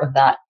part of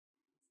that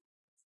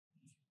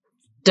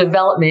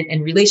development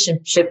and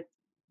relationship,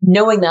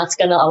 knowing that's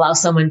going to allow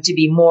someone to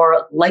be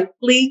more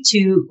likely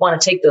to want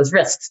to take those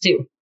risks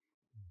too.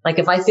 Like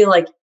if I feel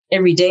like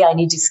every day I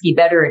need to ski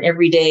better and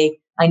every day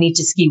I need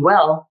to ski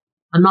well,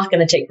 I'm not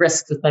going to take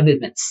risks with my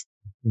movements.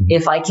 Mm-hmm.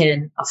 If I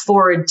can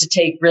afford to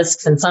take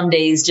risks and some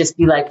days just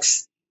be like,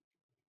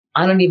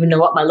 I don't even know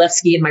what my left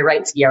ski and my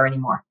right ski are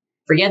anymore.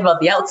 Forget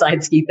about the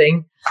outside ski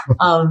thing.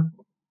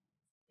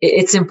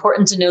 It's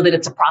important to know that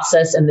it's a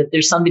process and that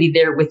there's somebody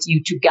there with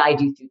you to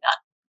guide you through that.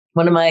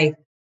 One of my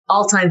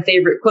all-time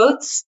favorite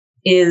quotes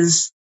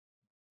is,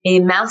 a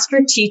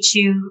master teach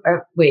you,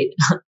 or wait,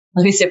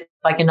 let me see if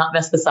I can not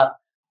mess this up.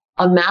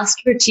 A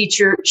master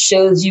teacher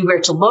shows you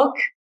where to look,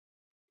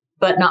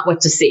 but not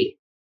what to see.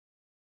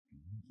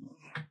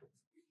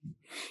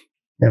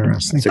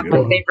 Interesting. It's one of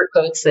my favorite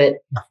quotes that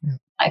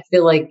I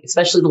feel like,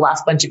 especially the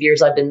last bunch of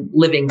years, I've been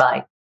living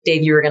by.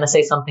 Dave, you were going to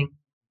say something.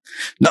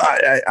 No,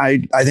 I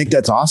think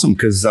that's awesome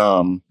because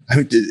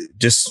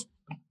just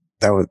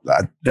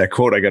that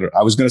quote.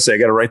 I was going to say I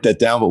got to write that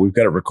down, but we've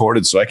got it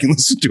recorded so I can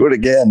listen to it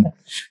again,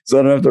 so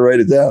I don't have to write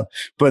it down.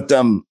 But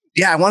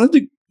I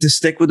wanted to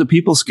stick with the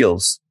people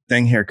skills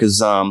thing here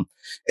because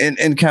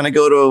and kind of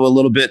go to a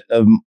little bit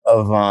of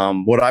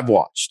what I've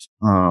watched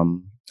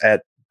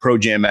at Pro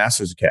Jam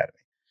Masters Academy.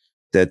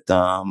 That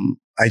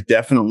I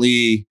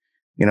definitely,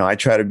 I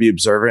try to be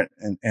observant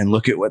and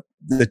look at what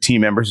the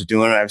team members are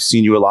doing. I've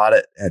seen you a lot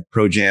at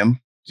Pro Jam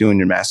doing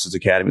your Masters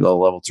Academy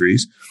level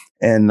 3s.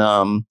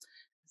 And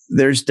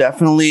there's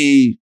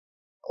definitely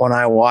when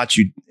I watch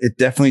you, it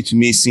definitely to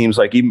me seems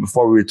like even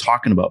before we were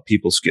talking about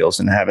people skills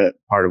and having it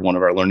part of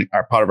our learning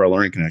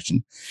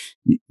connection,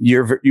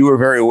 you were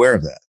very aware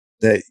of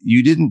that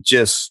you didn't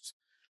just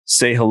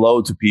say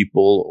hello to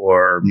people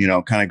or,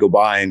 kind of go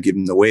by and give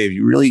them the wave.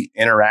 You really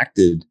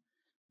interacted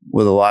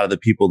with a lot of the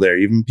people there,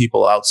 even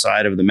people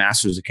outside of the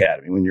Masters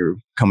Academy when you're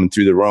coming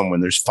through the room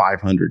when there's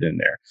 500 in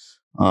there.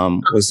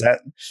 Is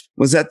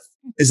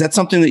that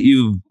something that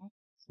you've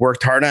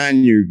worked hard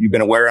on? You've been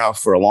aware of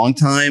for a long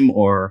time,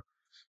 or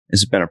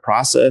has it been a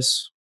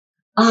process?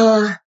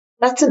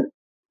 That's an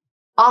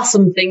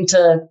awesome thing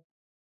to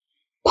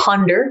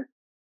ponder.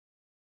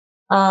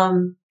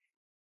 I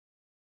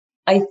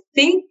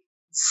think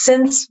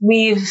since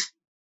we've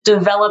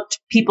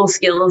developed people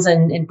skills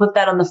and put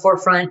that on the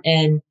forefront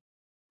and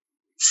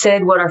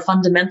said what our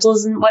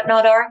fundamentals and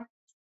whatnot are,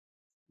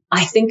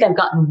 I think I've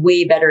gotten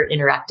way better at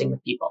interacting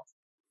with people.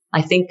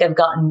 I think I've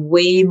gotten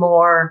way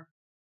more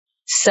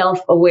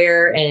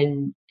self-aware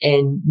and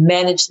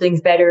manage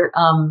things better.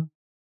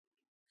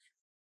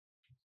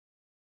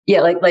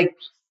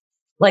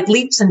 Like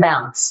leaps and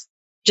bounds,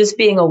 just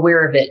being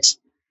aware of it.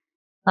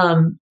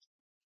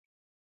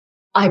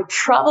 I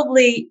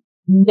probably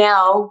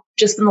now,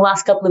 just in the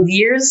last couple of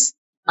years,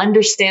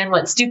 understand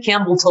what Stu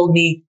Campbell told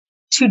me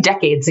 2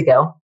 decades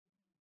ago.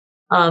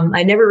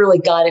 I never really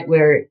got it,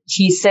 where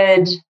he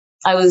said,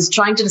 I was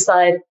trying to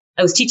decide,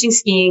 I was teaching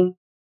skiing.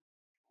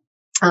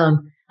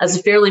 As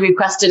a fairly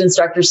requested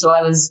instructor, so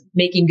I was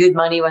making good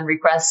money when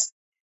requests,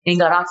 and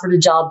got offered a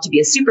job to be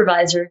a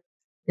supervisor.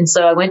 And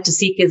so I went to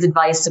seek his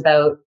advice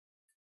about,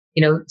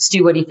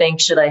 Stu, what do you think?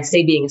 Should I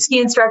stay being a ski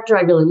instructor?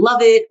 I really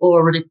love it.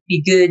 Or would it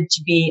be good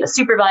to be a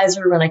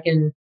supervisor when I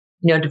can,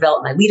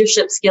 develop my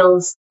leadership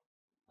skills?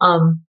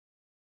 And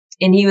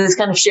he was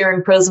kind of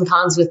sharing pros and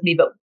cons with me.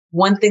 But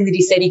one thing that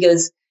he said, he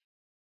goes,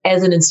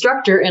 as an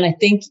instructor, and I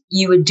think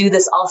you would do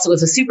this also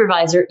as a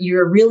supervisor,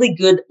 you're a really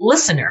good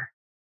listener.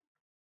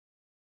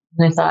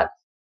 And I thought,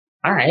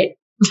 all right.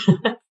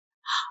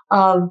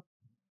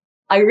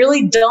 I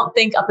really don't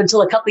think up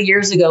until a couple of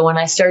years ago, when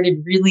I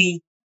started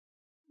really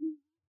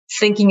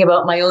thinking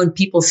about my own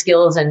people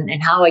skills and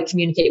how I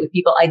communicate with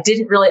people, I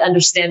didn't really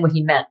understand what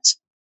he meant.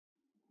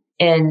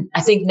 And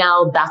I think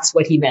now that's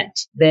what he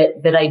meant,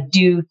 that I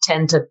do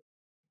tend to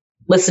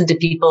listen to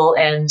people.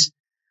 And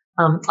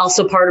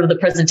also part of the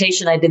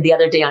presentation I did the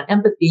other day on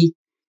empathy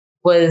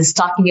was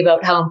talking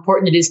about how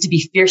important it is to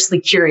be fiercely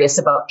curious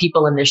about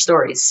people and their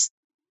stories.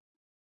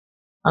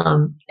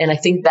 And I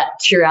think that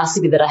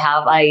curiosity that I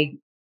have,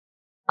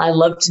 I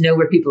love to know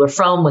where people are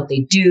from, what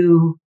they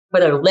do,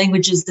 what other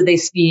languages do they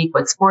speak,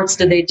 what sports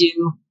do they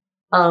do.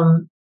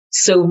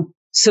 So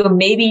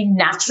maybe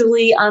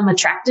naturally I'm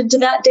attracted to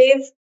that,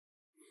 Dave.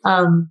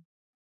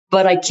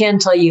 But I can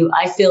tell you,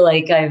 I feel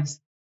like I've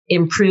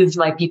improved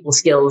my people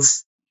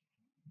skills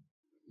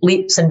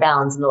leaps and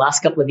bounds in the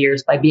last couple of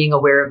years by being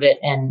aware of it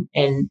and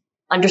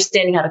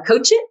understanding how to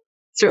coach it.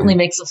 Certainly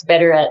makes us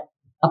better at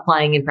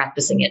applying and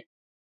practicing it.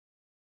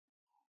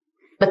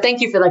 But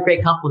thank you for that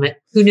great compliment.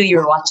 Who knew you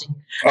were watching?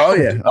 Oh,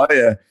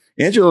 yeah.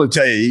 Angela will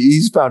tell you,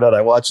 he's found out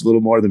I watch a little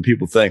more than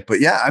people think. But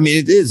yeah,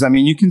 it is.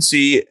 You can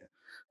see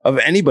of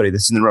anybody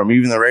that's in the room,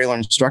 even the regular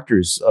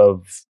instructors,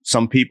 of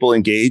some people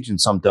engage and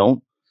some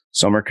don't.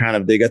 Some are kind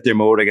of, they got their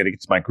mode. I got to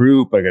get to my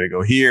group. I got to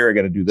go here. I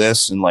got to do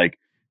this. And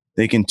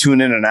they can tune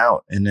in and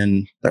out. And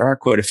then there are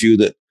quite a few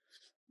that,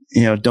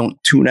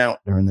 don't tune out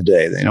during the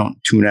day. They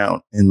don't tune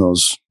out in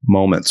those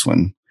moments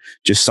when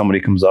just somebody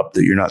comes up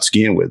that you're not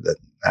skiing with that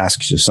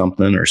asks you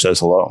something or says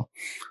hello.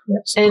 Yeah.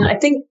 So. And I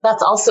think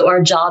that's also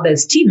our job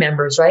as team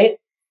members, right?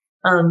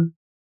 In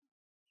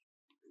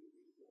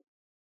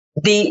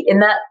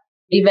that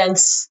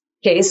event's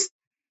case,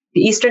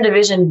 the Eastern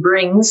Division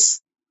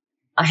brings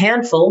a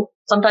handful,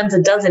 sometimes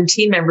a dozen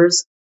team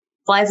members,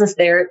 flies us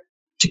there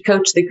to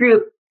coach the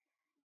group.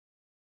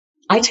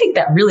 I take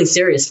that really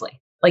seriously.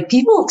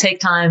 People take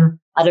time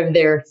out of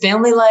their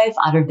family life,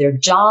 out of their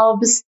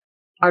jobs,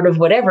 out of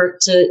whatever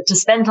to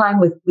spend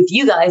time with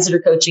you guys that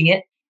are coaching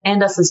it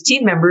and us as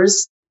team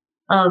members.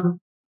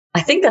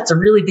 I think that's a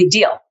really big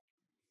deal.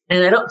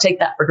 And I don't take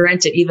that for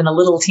granted, even a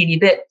little teeny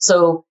bit.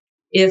 So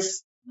if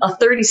a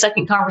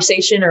 30-second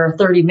conversation or a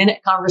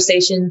 30-minute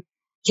conversation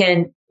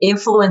can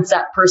influence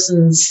that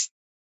person's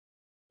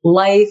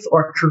life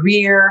or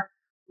career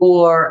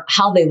or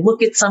how they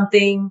look at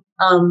something,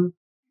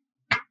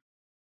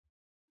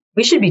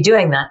 we should be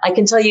doing that. I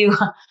can tell you,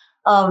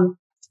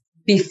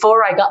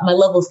 before I got my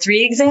level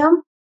 3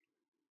 exam,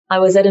 I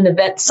was at an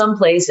event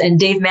someplace, and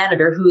Dave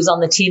Manater, who was on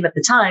the team at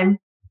the time,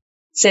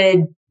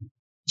 said,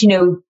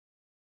 you're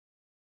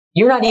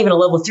not even a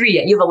level 3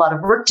 yet. You have a lot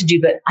of work to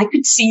do, but I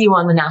could see you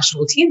on the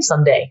national team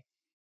someday.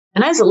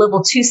 And I was a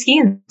level 2 ski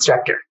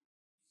instructor,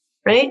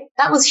 right?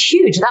 That was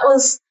huge. That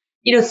was,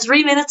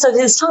 3 minutes of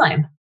his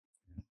time.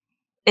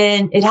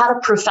 And it had a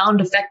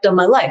profound effect on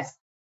my life.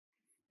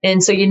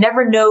 And so you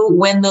never know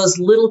when those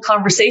little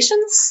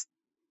conversations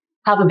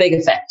have a big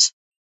effect.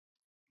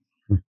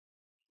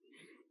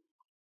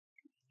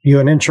 You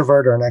an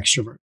introvert or an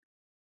extrovert?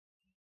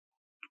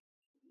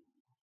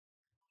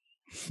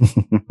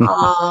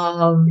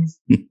 I'm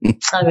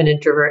an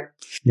introvert.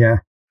 Yeah.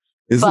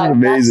 Isn't But it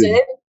amazing?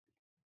 that's it.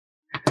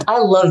 I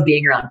love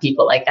being around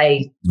people. Like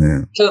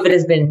COVID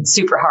has been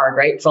super hard,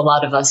 right? For a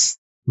lot of us.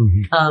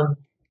 Mm-hmm.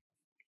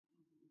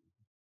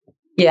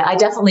 Yeah, I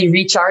definitely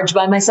recharge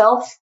by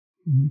myself,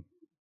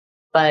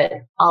 but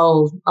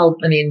I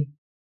mean,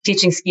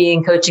 teaching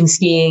skiing, coaching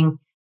skiing,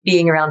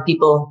 being around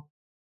people,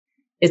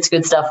 it's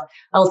good stuff.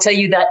 I'll tell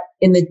you that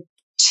in the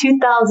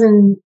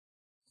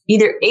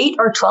 2008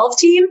 or 12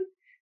 team,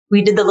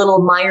 we did the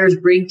little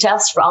Myers-Briggs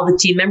test for all the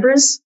team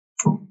members,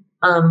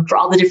 for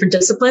all the different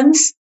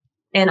disciplines.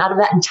 And out of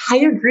that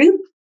entire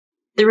group,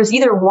 there was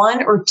either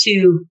one or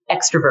two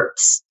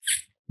extroverts.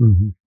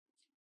 Mm-hmm.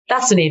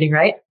 Fascinating,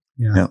 right?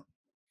 Yeah.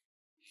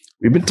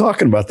 We've been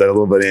talking about that a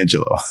little bit,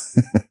 Angelo.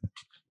 A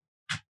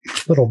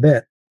little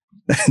bit.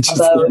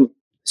 About,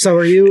 So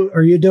are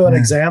you doing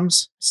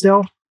exams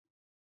still?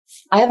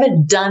 I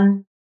haven't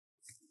done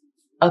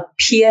a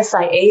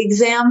PSIA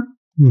exam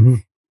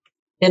in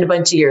a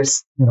bunch of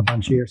years. Yeah.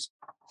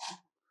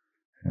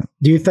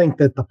 Do you think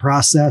that the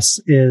process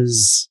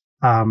is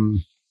a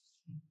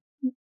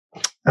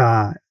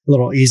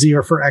little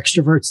easier for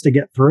extroverts to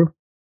get through?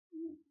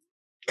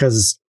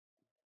 Because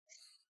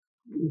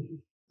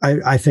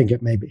I think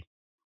it may be.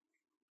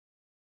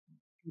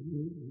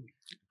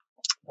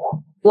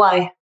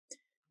 Why?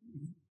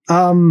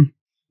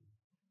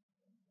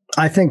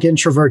 I think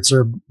introverts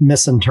are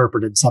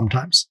misinterpreted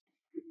sometimes.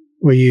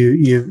 Where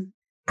you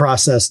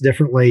process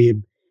differently,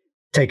 you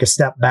take a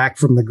step back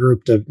from the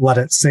group to let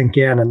it sink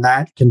in, and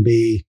that can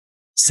be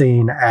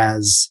seen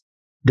as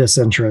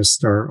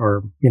disinterest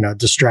or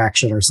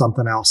distraction or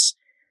something else.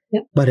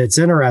 Yep. But it's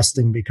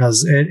interesting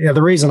because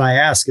the reason I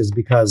ask is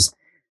because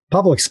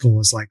public school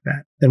is like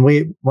that. And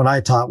when I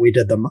taught, we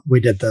did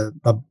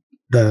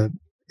the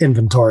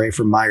inventory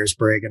from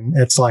Myers-Briggs, and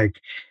it's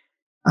like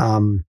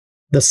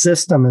the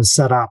system is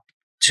set up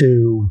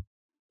to.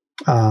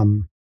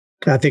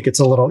 I think it's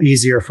a little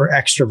easier for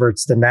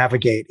extroverts to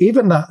navigate.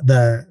 Even no,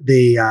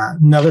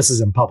 this is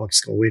in public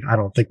school. I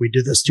don't think we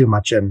do this too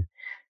much in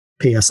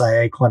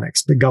PSIA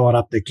clinics, but going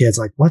up to kids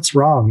like, "What's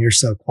wrong? You're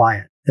so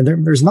quiet." And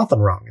there's nothing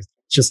wrong. It's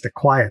just a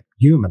quiet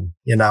human,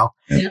 Yeah.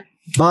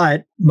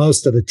 But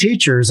most of the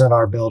teachers in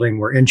our building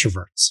were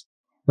introverts.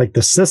 Like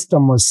the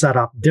system was set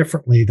up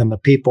differently than the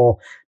people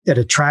it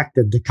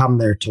attracted to come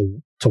there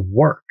to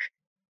work.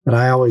 And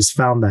I always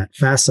found that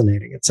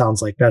fascinating. It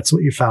sounds like that's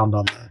what you found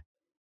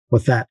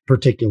with that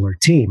particular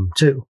team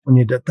too, when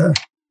you did the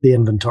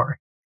inventory.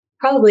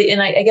 Probably.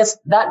 And I guess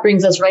that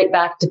brings us right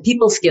back to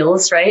people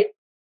skills, right?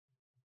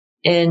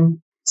 And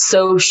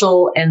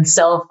social and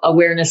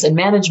self-awareness and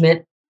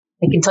management.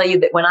 I can tell you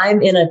that when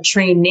I'm in a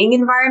training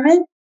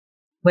environment,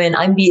 when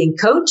I'm being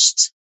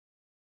coached,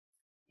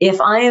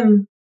 if I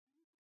am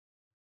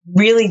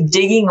really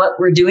digging what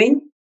we're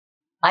doing,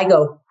 I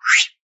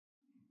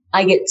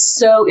get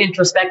so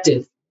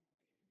introspective.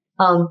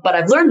 But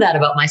I've learned that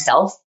about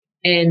myself.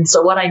 And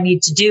so what I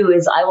need to do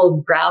is I will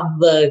grab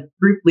the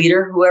group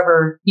leader,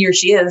 whoever he or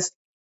she is,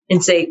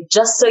 and say,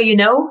 just so you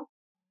know,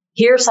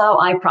 here's how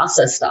I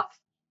process stuff.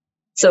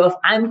 So if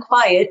I'm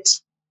quiet,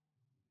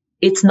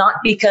 it's not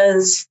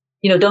because,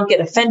 don't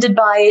get offended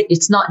by it.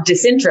 It's not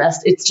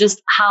disinterest. It's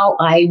just how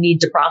I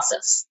need to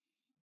process.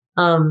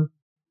 And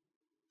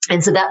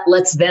so that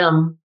lets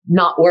them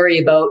not worry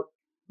about,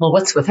 well,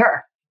 what's with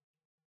her?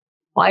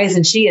 Why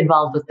isn't she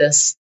involved with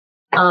this?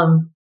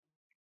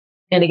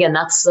 And again,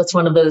 that's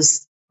one of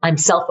those, I'm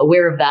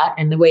self-aware of that.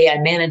 And the way I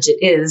manage it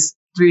is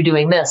through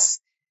doing this.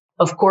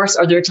 Of course,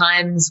 are there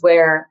times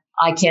where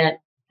I can't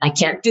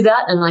do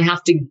that and I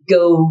have to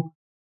go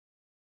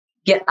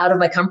get out of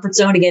my comfort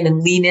zone again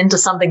and lean into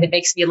something that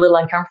makes me a little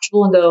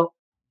uncomfortable and go,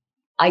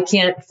 I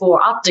can't, for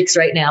optics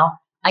right now,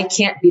 I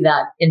can't be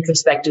that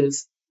introspective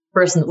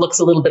person that looks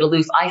a little bit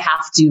aloof. I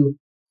have to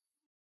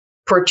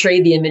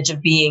portray the image of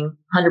being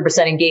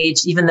 100%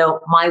 engaged, even though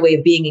my way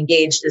of being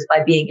engaged is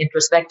by being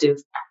introspective.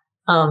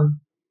 So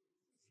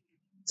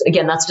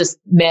again, that's just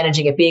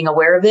managing it, being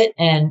aware of it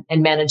and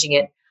managing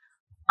it.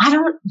 I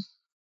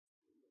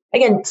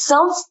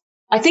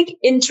think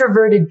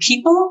introverted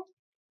people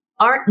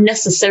aren't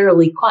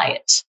necessarily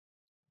quiet.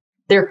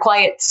 They're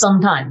quiet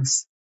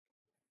sometimes.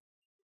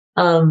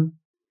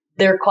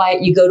 They're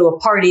quiet. You go to a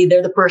party,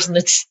 they're the person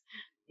that's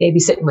maybe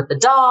sitting with the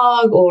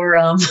dog or,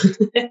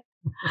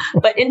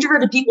 but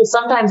introverted people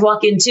sometimes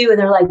walk in too and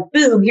they're like,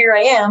 boom, here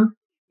I am,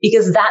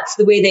 because that's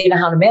the way they know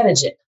how to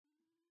manage it.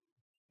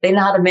 They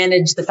know how to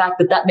manage the fact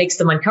that makes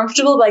them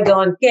uncomfortable by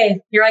going, okay,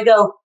 here I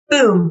go.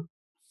 Boom.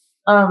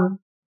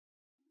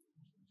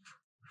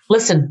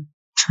 Listen.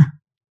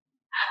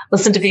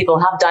 Listen to people,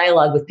 have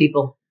dialogue with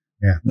people.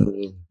 Yeah.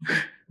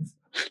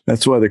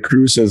 That's why the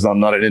crew says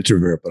I'm not an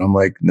introvert, but I'm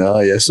like, no,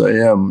 yes, I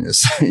am.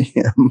 Yes, I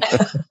am.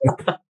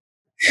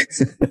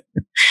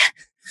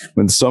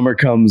 When summer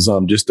comes,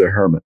 I'm just a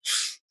hermit.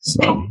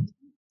 So,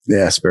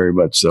 yes, very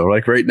much so.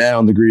 Like right now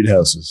in the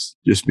greenhouses,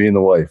 just me and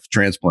the wife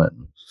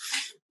transplanting.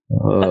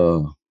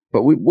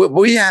 But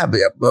we have,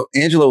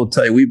 Angela will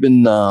tell you, we've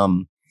been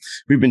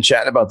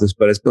chatting about this,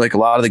 but it's been like a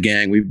lot of the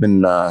gang. We've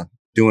been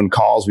doing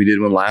calls. We did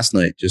one last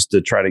night just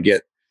to try to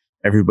get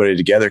everybody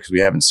together because we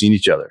haven't seen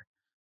each other.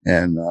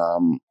 And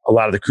a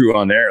lot of the crew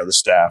on there, the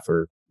staff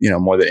are,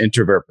 more the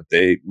introvert, but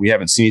we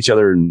haven't seen each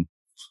other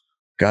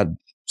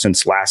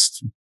since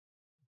last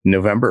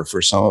November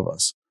for some of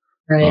us.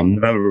 Right.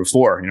 November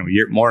before,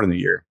 more than a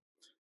year.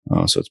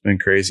 So it's been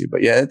crazy,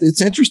 but yeah,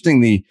 it's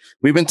interesting.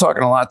 We've been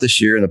talking a lot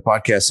this year in the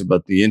podcast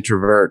about the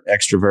introvert,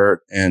 extrovert,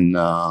 and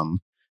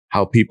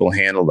how people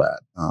handle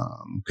that.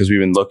 Because we've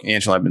been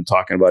Angela and I've been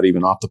talking about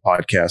even off the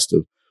podcast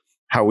of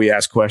how we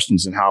ask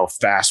questions and how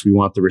fast we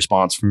want the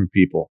response from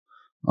people.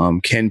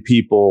 Can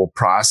people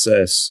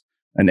process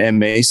an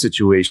MA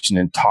situation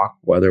and talk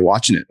while they're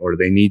watching it, or do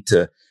they need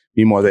to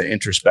be more than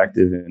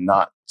introspective and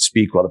not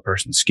speak while the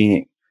person's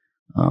skiing?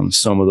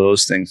 Some of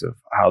those things of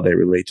how they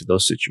relate to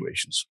those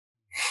situations.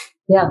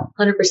 Yeah,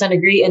 100%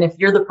 agree. And if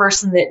you're the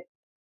person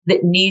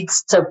that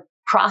needs to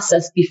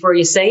process before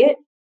you say it,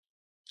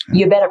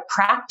 you better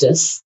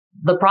practice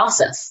the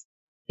process.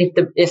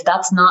 If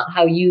that's not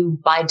how you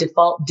by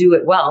default do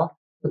it well,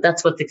 but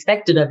that's what's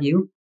expected of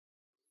you,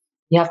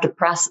 you have to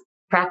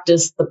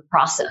practice the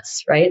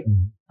process, right?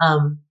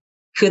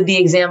 Could the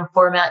exam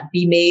format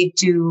be made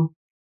to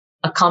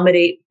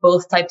accommodate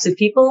both types of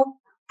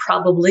people?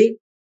 Probably.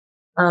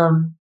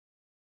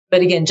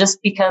 But again, just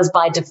because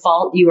by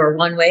default you are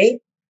one way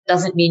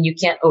doesn't mean you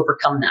can't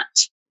overcome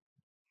that.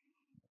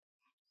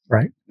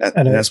 Right.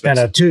 And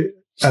a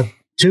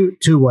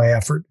two-way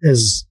effort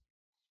is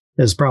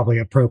probably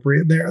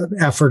appropriate there.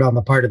 Effort on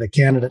the part of the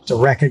candidate to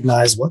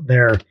recognize what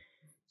they're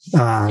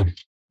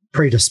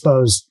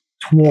predisposed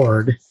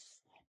toward,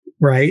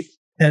 right?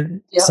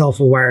 And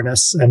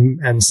self-awareness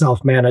and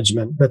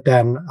self-management, but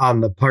then on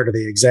the part of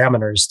the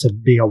examiners to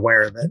be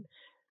aware that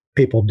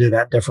people do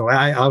that differently.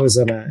 I was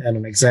in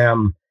an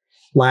exam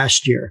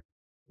last year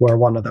where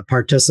one of the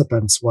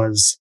participants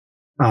was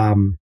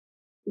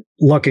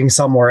looking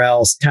somewhere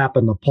else,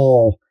 tapping the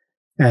pole,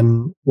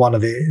 and one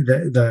of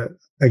the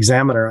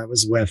examiner I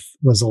was with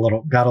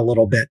got a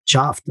little bit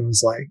chuffed and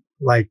was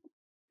like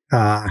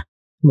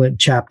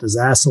chapped his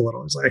ass a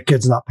little. It was like,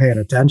 kid's not paying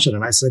attention.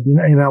 And I said, you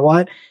know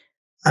what?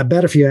 I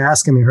bet if you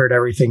ask him, he heard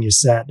everything you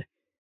said.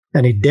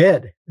 And he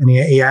did. And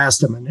he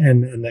asked him,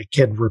 and the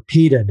kid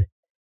repeated,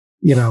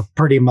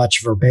 pretty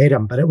much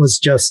verbatim. But it was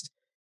just,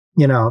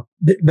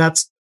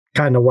 that's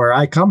kind of where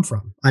I come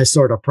from. I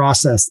sort of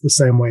process the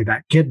same way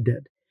that kid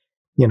did,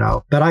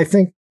 But I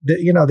think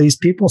that, these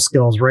people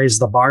skills raise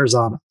the bars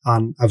on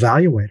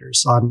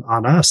evaluators,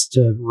 on us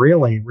to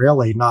really,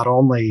 really not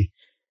only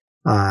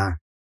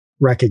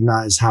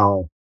recognize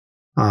how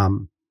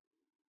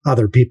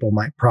other people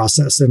might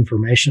process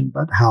information,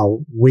 but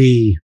how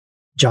we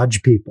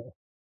judge people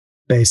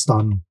based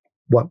on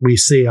what we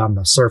see on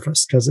the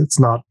surface, because it's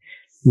not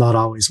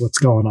always what's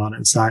going on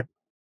inside.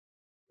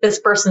 This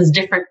person is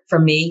different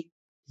from me.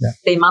 Yeah.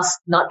 They must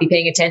not be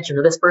paying attention.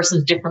 Or this person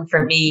is different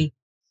from me.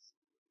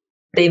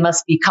 They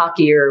must be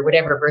cocky or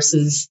whatever,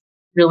 versus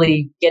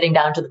really getting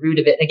down to the root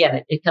of it. And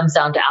again, it comes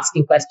down to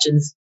asking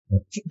questions,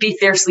 be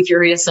fiercely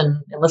curious and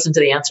listen to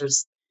the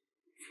answers.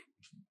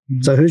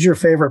 So who's your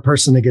favorite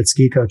person to get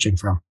ski coaching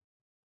from?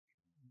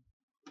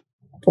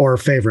 Or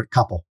favorite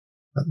couple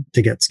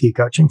to get ski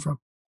coaching from?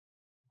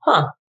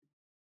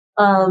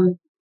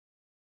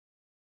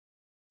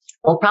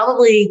 Well,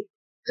 probably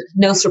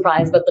no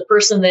surprise, but the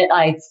person that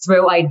I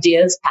throw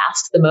ideas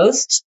past the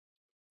most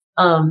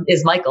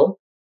is Michael.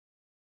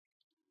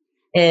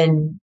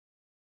 And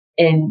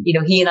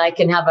he and I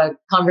can have a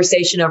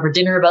conversation over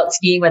dinner about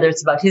skiing, whether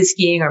it's about his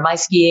skiing or my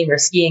skiing or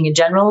skiing in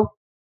general.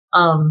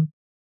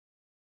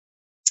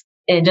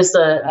 And just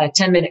a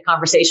 10-minute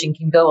conversation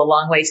can go a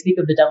long way. Speak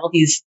of the devil,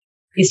 he's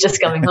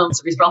just coming home,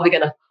 so he's probably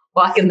going to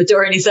walk in the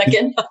door any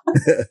second.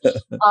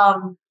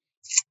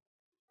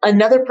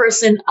 Another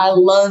person I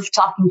love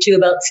talking to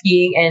about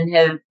skiing and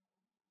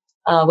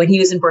have, when he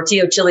was in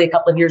Portillo, Chile a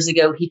couple of years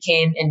ago, he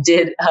came and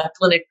did a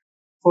clinic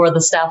for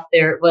the staff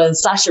there. It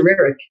was Sasha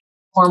Rarick,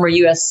 former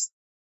U.S.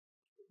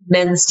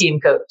 men's team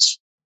coach.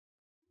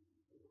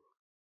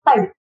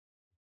 Hi.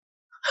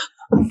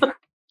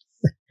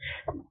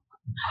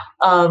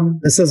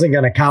 This isn't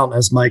going to count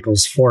as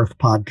Michael's fourth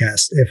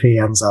podcast if he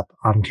ends up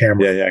on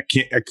camera. Yeah.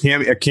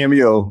 A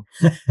cameo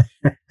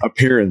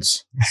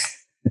appearance.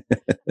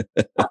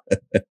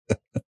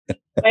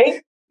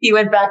 Right? He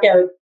went back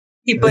out.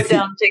 He put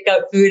down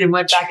takeout food and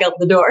went back out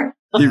the door.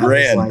 He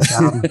ran.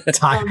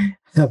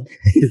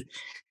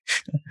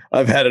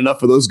 I've had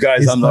enough of those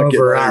guys. I'm not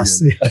getting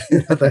us.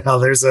 What the hell?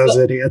 There's those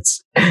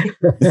idiots.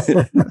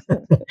 But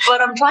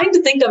I'm trying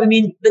to think of,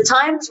 the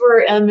times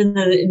where I'm in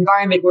the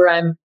environment where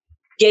I'm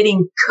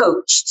getting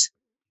coached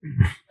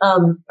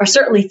are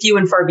certainly few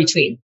and far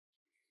between.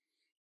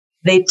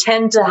 They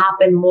tend to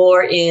happen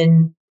more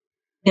in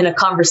a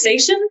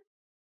conversation,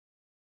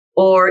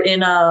 or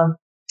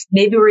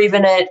maybe we're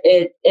even at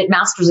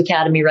Masters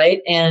Academy,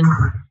 right? And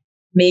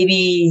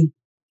maybe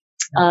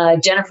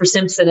Jennifer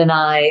Simpson and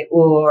I,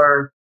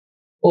 or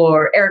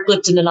Eric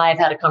Lipton and I have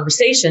had a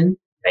conversation,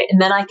 right?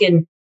 And then I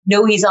can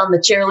know he's on the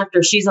chairlift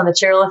or she's on the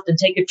chairlift and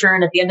take a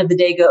turn at the end of the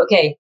day, go,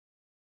 okay,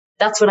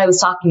 that's what I was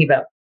talking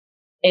about.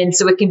 And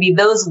so it can be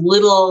those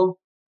little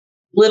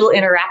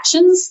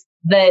interactions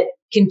that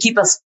can keep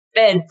us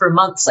fed for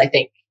months, I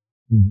think.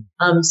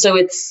 So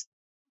it's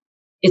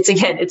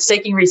again, it's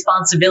taking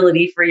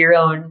responsibility for your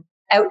own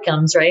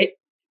outcomes, right?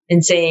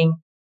 And saying,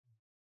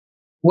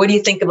 what do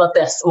you think about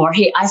this? Or,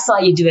 hey, I saw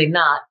you doing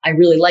that. I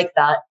really like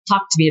that.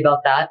 Talk to me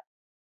about that.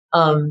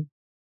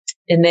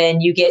 And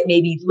then you get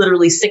maybe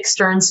literally 6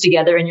 turns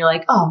together and you're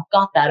like, oh,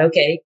 got that.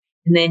 Okay.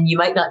 And then you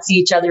might not see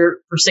each other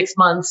for 6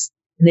 months.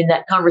 And then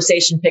that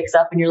conversation picks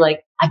up and you're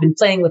like, I've been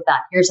playing with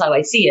that. Here's how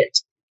I see it.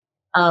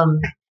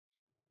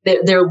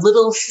 They're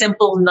little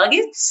simple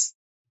nuggets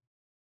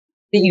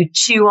that you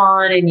chew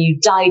on and you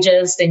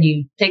digest and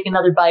you take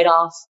another bite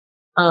off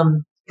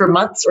for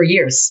months or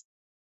years.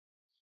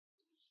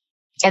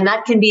 And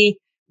that can be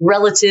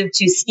relative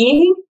to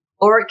skiing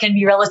or it can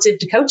be relative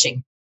to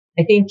coaching.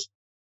 I think,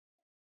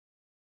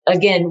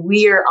 again,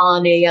 we're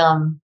on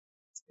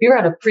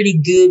a pretty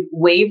good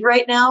wave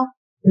right now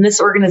in this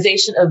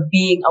organization of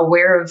being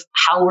aware of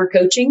how we're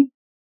coaching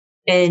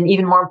and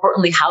even more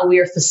importantly, how we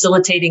are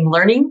facilitating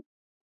learning.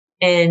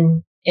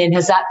 And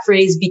has that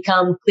phrase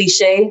become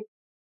cliche?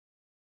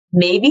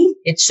 Maybe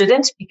it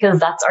shouldn't, because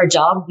that's our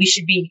job. We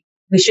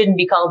shouldn't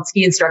be called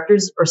ski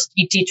instructors or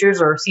ski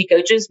teachers or ski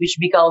coaches. We should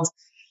be called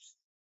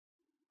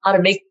how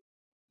to make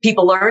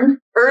people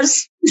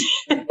learners,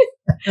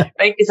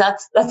 right? Because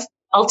that's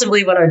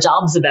ultimately what our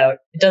job's about.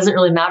 It doesn't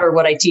really matter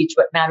what I teach.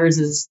 What matters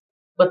is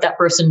what that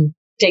person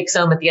takes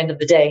home at the end of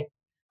the day.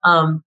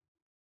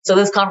 So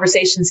those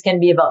conversations can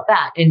be about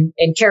that. And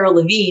Carol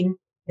Levine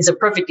is a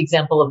perfect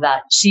example of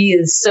that.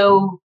 She's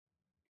so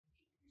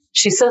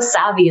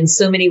savvy in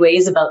so many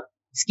ways about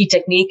ski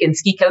technique and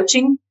ski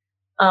coaching.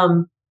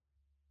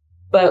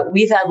 But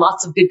we've had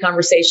lots of good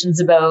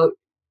conversations about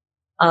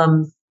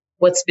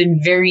what's been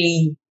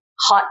very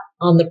hot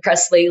on the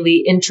press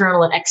lately,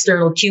 internal and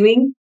external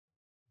cueing.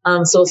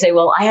 So we'll say,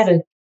 well, I had a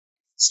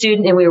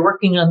student and we were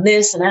working on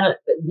this and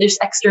there's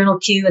external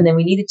cue. And then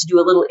we needed to do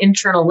a little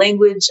internal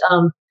language.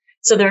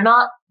 So they're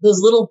not those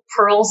little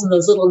pearls and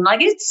those little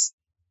nuggets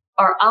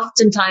are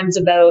oftentimes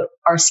about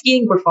our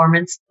skiing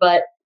performance,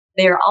 but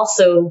they're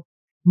also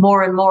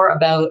more and more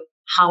about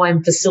how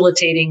I'm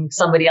facilitating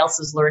somebody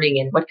else's learning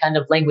and what kind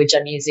of language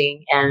I'm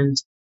using and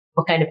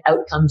what kind of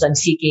outcomes I'm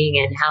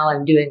seeking and how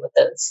I'm doing with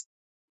those.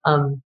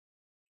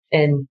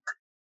 And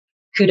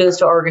kudos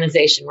to our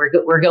organization.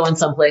 We're going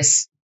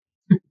someplace.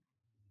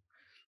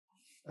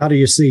 How do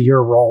you see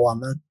your role on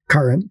the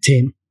current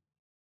team?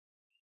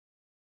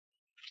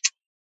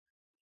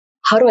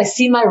 How do I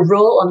see my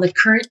role on the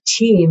current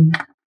team?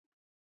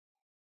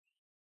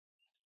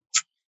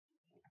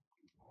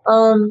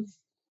 How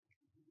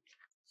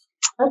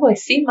do I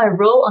see my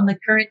role on the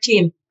current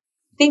team?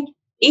 I think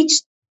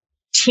each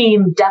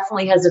team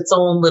definitely has its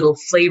own little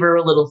flavor,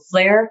 a little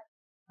flair.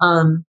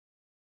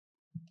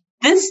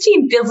 This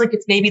team feels like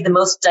it's maybe the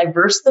most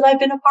diverse that I've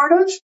been a part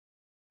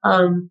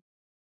of.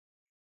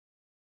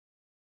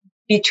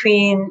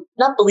 Between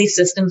not belief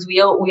systems, we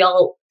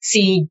all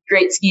see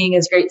great skiing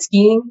as great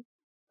skiing.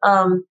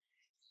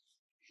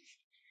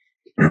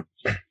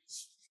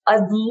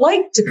 I'd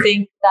like to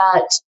think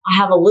that I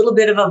have a little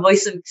bit of a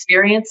voice of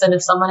experience, and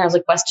if someone has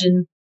a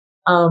question,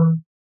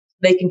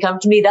 they can come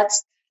to me.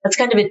 That's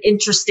kind of an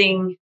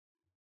interesting,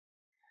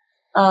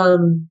 I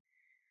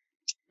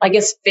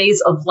guess,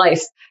 phase of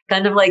life.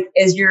 Kind of like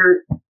as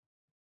you're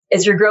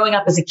growing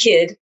up as a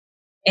kid,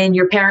 and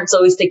your parents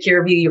always take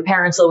care of you, your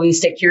parents always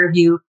take care of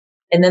you,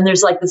 and then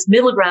there's like this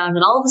middle ground,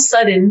 and all of a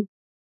sudden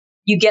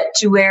you get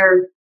to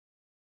where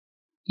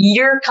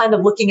you're kind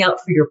of looking out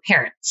for your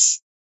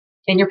parents.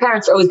 And your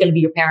parents are always going to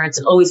be your parents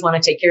and always want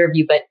to take care of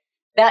you. But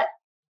that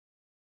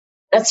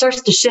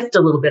starts to shift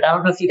a little bit. I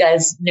don't know if you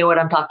guys know what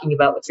I'm talking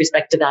about with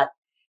respect to that.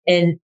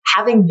 And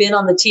having been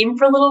on the team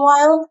for a little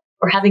while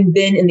or having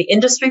been in the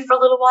industry for a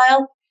little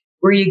while,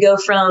 where you go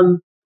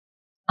from,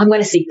 I'm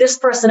going to seek this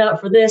person out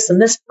for this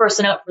and this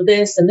person out for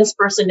this and this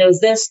person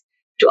knows this,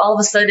 to all of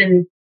a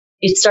sudden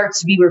it starts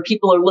to be where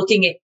people are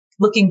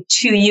looking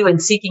to you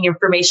and seeking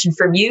information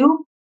from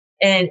you.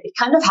 And it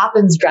kind of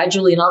happens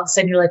gradually. And all of a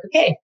sudden you're like,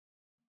 okay,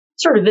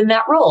 sort of in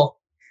that role,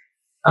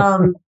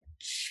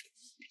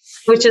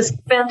 which is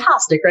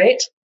fantastic, right?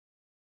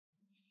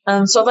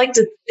 So I'd like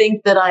to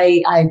think that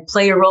I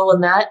play a role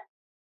in that.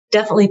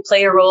 Definitely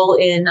play a role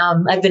in,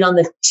 I've been on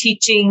the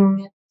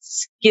teaching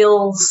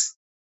skills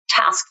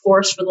task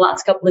force for the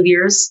last couple of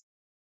years.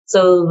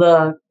 So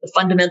the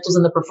fundamentals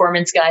and the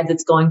performance guide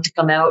that's going to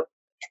come out,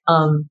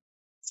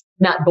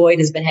 Matt Boyd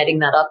has been heading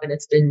that up, and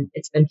it's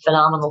been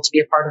phenomenal to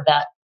be a part of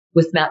that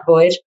with Matt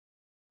Boyd.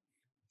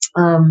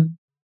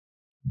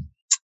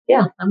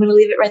 Yeah, I'm going to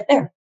leave it right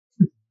there.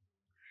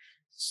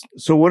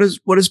 So what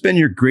has been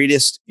your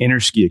greatest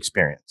interski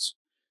experience?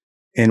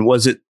 And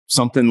was it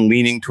something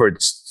leaning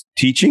towards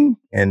teaching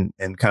and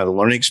kind of the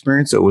learning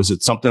experience? Or was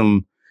it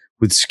something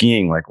with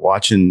skiing, like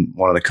watching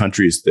one of the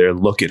countries there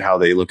look at how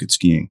they look at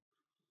skiing?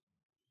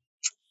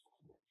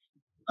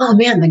 Oh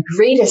man, the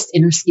greatest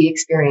interski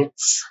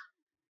experience.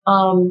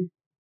 I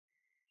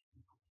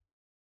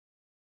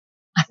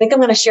think I'm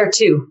going to share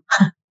two.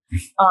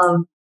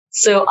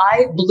 So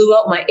I blew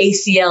out my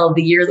ACL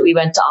the year that we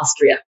went to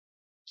Austria.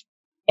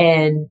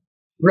 And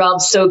Rob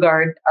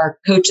Sogard, our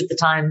coach at the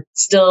time,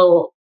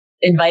 still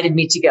invited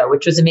me to go,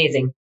 which was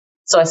amazing.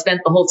 So I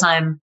spent the whole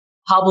time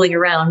hobbling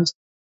around.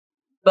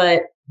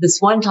 But this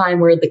one time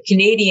where the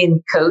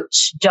Canadian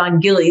coach, John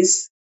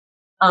Gillies,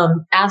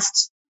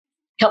 asked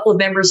a couple of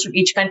members from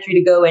each country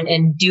to go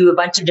and do a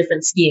bunch of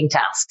different skiing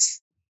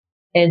tasks.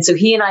 And so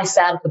he and I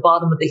sat at the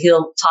bottom of the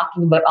hill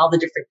talking about all the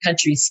different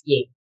countries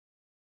skiing.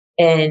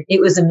 And it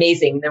was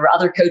amazing. There were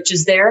other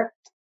coaches there,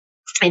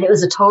 and it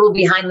was a total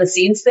behind the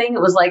scenes thing.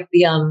 It was like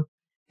the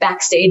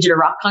backstage at a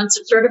rock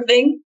concert sort of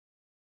thing.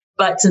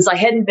 But since I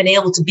hadn't been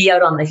able to be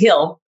out on the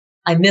hill,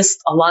 I missed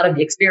a lot of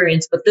the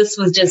experience. But this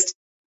was just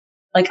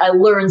like, I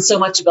learned so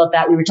much about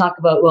that. We were talking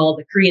about, well,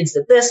 the Koreans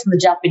did this and the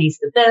Japanese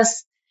did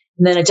this.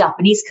 And then a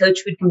Japanese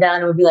coach would come down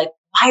and would be like,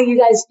 why are you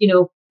guys,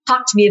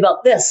 talk to me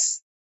about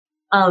this?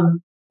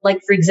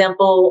 Like, for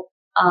example,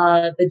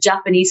 the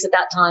Japanese at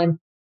that time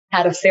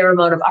had a fair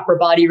amount of upper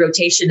body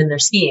rotation in their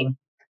skiing.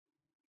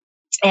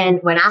 And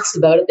when asked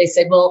about it, they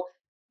said, well,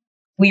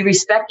 we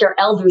respect our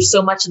elders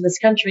so much in this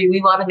country.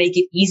 We want to make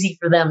it easy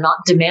for them, not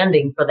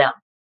demanding for them.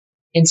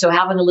 And so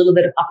having a little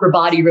bit of upper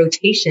body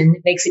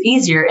rotation makes it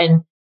easier.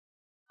 And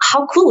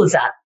how cool is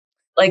that?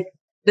 Like,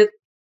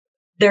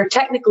 their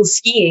technical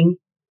skiing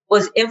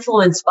was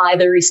influenced by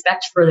their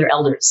respect for their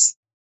elders,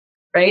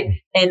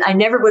 right? And I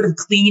never would have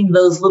gleaned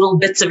those little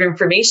bits of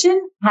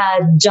information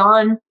had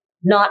John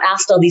not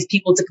asked all these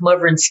people to come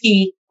over and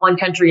ski one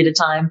country at a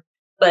time.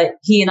 But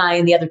he and I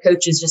and the other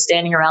coaches just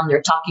standing around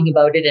there talking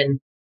about it, and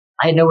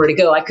I had nowhere to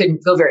go. I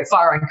couldn't go very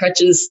far on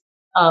crutches.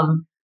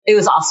 It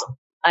was awesome.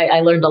 I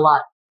learned a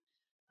lot.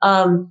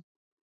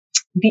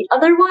 The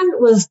other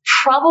one was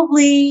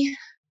probably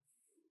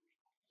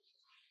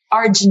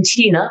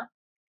Argentina.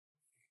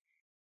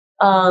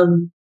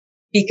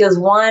 Because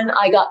one,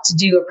 I got to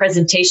do a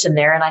presentation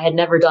there, and I had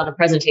never done a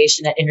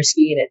presentation at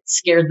Interski, and it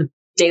scared the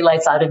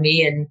daylights out of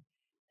me,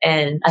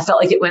 and I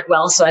felt like it went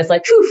well. So I was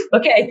like, whew,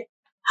 okay,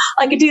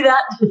 I could do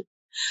that.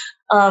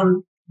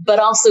 But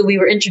also we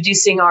were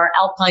introducing our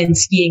alpine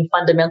skiing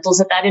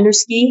fundamentals at that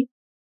Interski,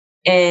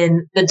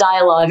 and the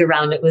dialogue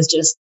around it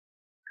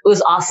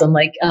was awesome.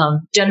 Like,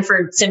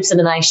 Jennifer Simpson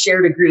and I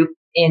shared a group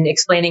in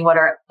explaining what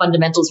our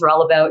fundamentals were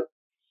all about.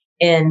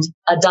 And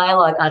a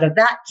dialogue out of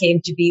that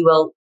came to be,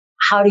 well,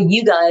 how do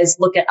you guys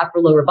look at upper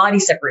lower body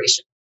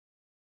separation?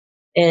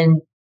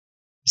 And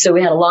so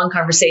we had a long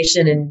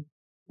conversation, and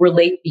we're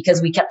late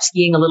because we kept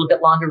skiing a little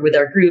bit longer with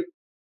our group.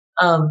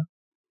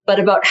 But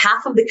about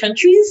half of the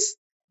countries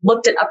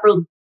looked at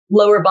upper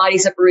lower body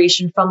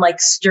separation from like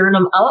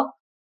sternum up,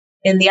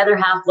 and the other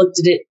half looked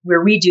at it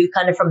where we do,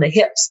 kind of from the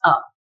hips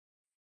up.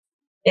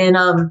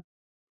 And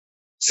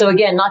so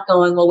again, not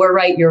going, well, we're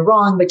right, you're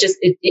wrong, but just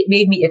it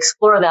made me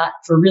explore that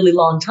for a really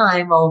long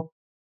time. Well,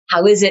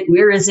 how is it?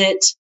 Where is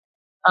it?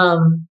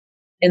 And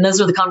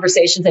those were the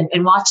conversations.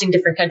 And watching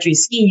different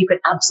countries ski, you could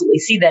absolutely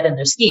see that in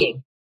their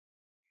skiing.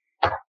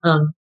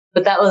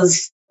 But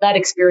that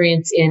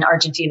experience in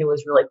Argentina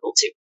was really cool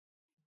too.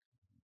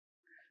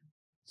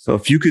 So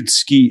if you could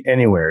ski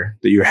anywhere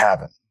that you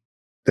haven't,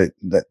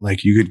 that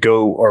like you could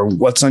go, or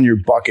what's on your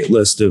bucket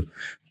list of,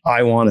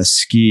 I want to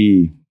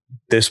ski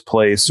this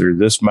place or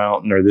this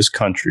mountain or this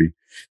country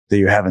that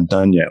you haven't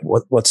done yet,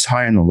 what's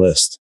high on the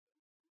list?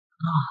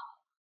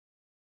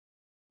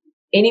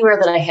 Anywhere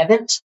that I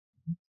haven't.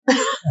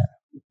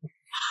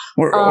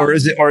 or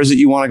is it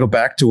you want to go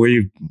back to where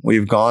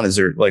you've gone? Is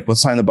there like,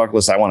 what's high on the bucket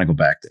list? I want to go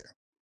back there.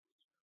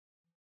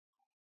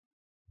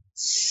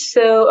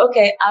 So,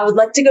 okay, I would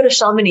like to go to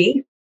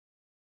Chamonix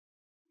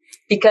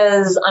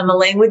because I'm a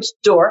language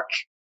dork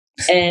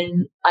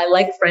and I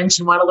like French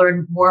and want to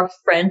learn more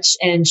French.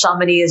 And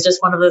Chamonix is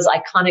just one of those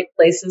iconic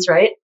places,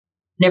 right?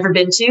 Never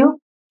been to.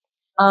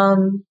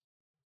 And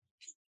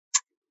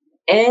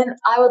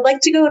I would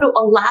like to go to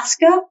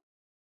Alaska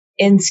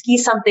and ski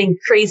something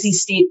crazy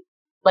steep,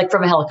 like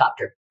from a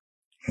helicopter.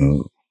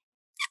 Oh.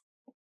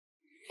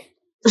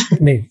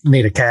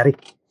 Need a caddy.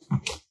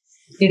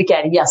 Need a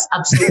caddy. Yes,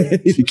 absolutely.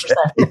 100%.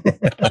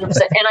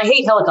 100%. And I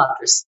hate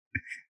helicopters.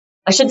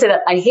 I should say that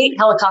I hate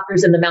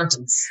helicopters in the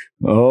mountains.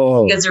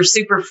 Oh, because they're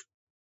super.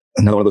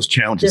 Another one of those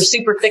challenges. They're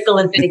super fickle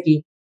and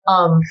finicky.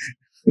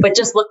 But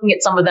just looking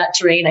at some of that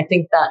terrain, I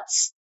think that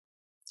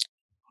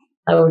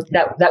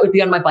would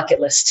be on my bucket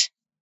list.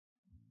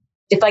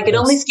 If I could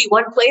only ski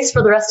one place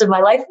for the rest of my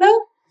life, though,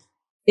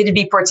 it'd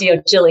be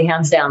Portillo, Chile,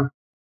 hands down.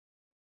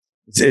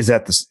 Is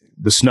that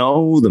the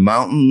snow, the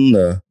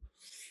mountain,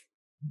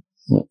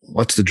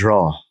 what's the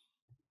draw?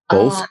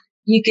 Both?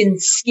 You can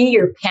ski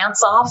your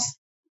pants off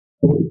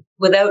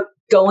without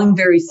going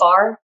very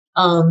far.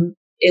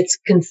 It's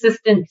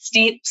consistent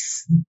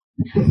steeps.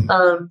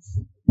 Mind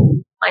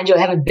you, I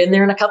haven't been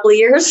there in a couple of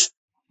years.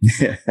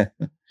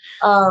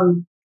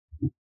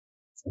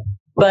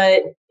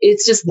 But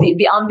it's just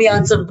the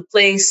ambiance of the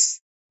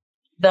place,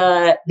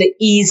 the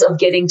ease of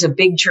getting to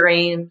big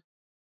terrain,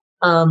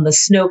 the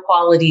snow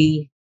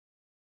quality,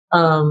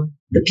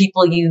 the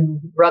people you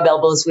rub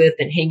elbows with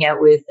and hang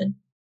out with. And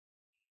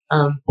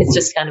it's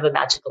just kind of a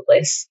magical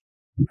place.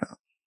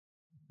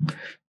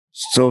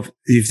 So if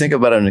you think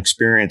about an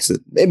experience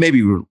that it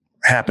maybe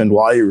happened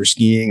while you were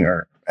skiing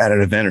or at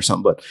an event or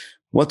something, but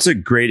what's a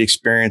great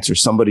experience or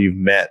somebody you've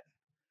met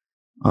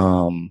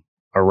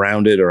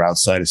around it or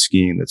outside of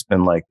skiing that's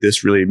been like,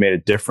 this really made a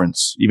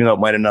difference, even though it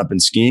might have not been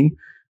skiing?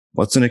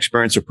 What's an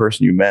experience or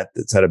person you met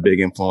that's had a big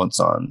influence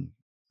on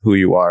who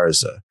you are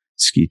as a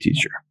ski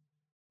teacher?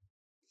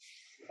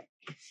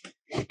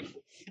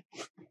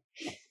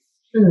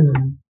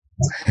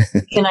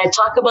 Can I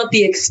talk about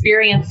the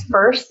experience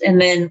first? And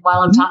then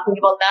while I'm talking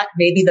about that,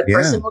 maybe the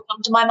person will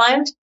come to my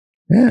mind.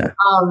 Yeah.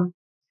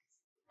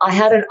 I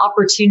had an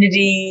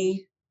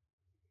opportunity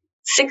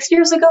 6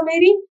 years ago,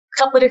 maybe a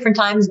couple of different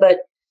times, but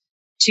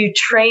to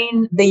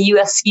train the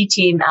US ski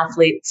team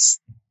athletes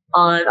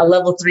on a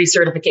level 3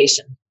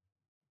 certification.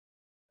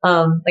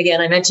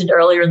 Again, I mentioned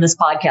earlier in this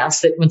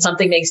podcast that when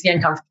something makes me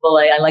uncomfortable,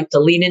 I like to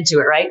lean into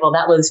it, right? Well,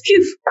 that was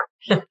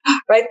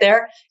right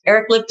there.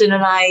 Eric Lipton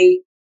and I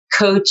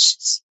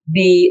coached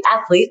the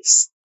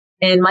athletes,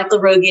 and Michael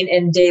Rogan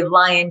and Dave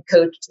Lyon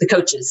coached the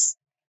coaches.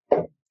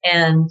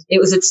 And it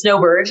was at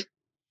Snowbird.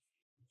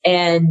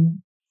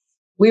 And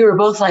we were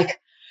both like,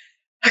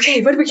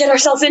 okay, what did we get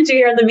ourselves into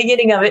here in the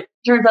beginning of it?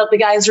 Turns out the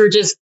guys were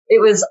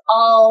it was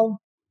all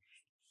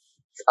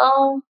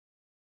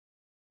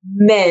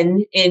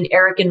men in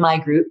Eric and my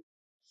group.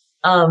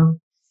 And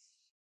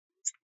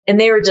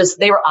they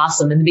were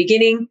awesome. In the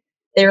beginning,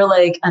 they were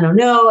like, I don't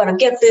know, I don't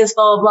get this,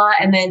 blah, blah, blah.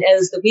 And then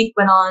as the week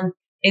went on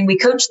and we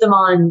coached them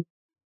on,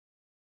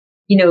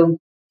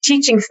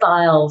 teaching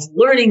styles,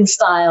 learning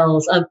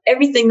styles,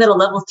 everything that a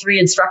level 3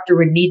 instructor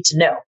would need to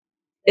know,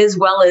 as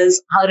well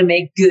as how to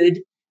make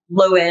good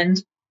low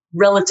end,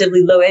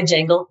 relatively low edge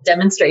angle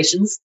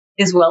demonstrations,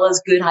 as well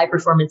as good high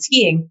performance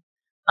skiing.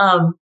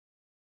 And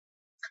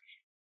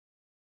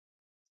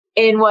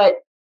what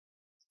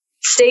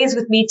stays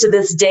with me to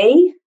this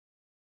day,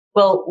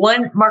 well,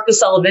 one, Mark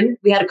O'Sullivan,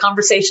 we had a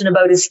conversation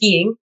about his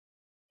skiing.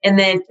 And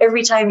then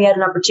every time he had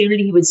an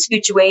opportunity, he would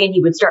scooch away and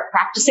he would start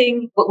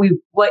practicing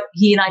what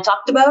he and I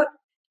talked about.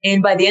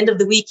 And by the end of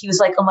the week, he was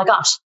like, oh my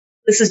gosh,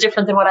 this is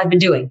different than what I've been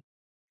doing.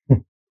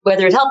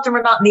 Whether it helped him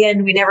or not in the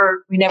end, we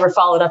never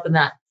followed up on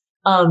that.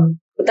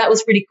 But that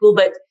was pretty cool.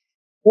 But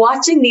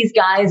watching these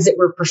guys that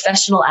were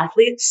professional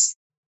athletes,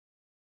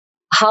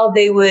 how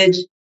they would,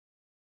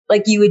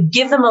 you would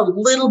give them a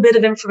little bit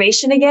of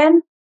information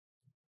again,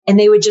 and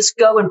they would just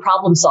go and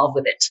problem solve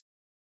with it.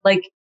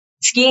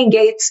 Skiing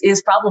gates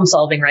is problem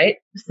solving, right?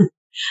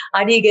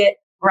 How do you get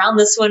around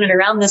this one and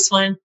around this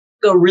one,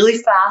 go really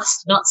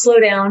fast, not slow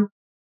down,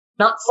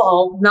 not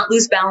fall, not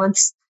lose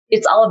balance?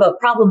 It's all about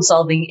problem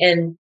solving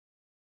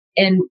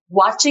and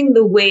watching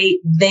the way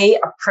they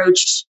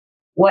approached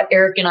what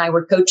Eric and I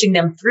were coaching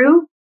them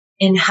through,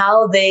 and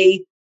how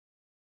they,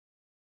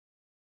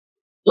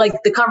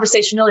 the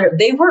conversation earlier,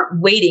 they weren't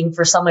waiting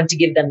for someone to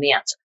give them the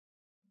answer.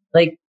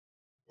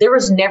 There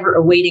was never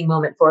a waiting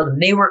moment for them.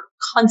 They were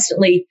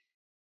constantly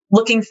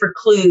looking for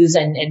clues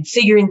and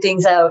figuring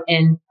things out.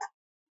 And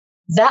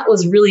that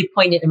was really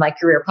poignant in my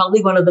career.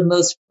 Probably one of the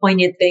most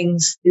poignant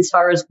things as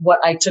far as what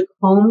I took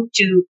home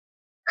to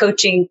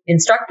coaching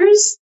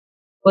instructors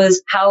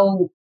was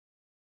how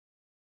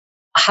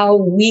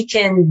we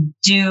can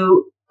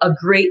do a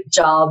great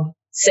job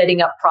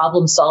setting up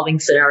problem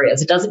solving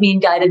scenarios. It doesn't mean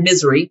guided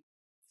misery,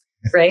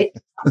 right?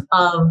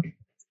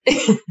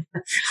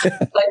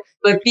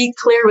 but be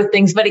clear with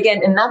things. But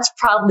again, and that's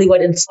probably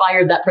what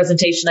inspired that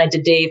presentation I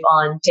did, Dave,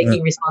 on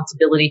taking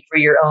responsibility for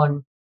your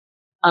own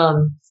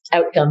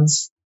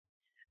outcomes.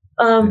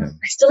 I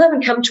still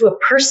haven't come to a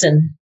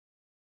person.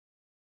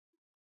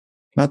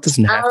 That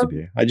doesn't have to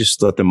be. I just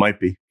thought there might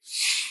be.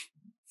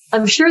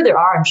 I'm sure there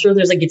are. I'm sure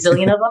there's a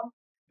gazillion of them.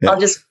 Yeah.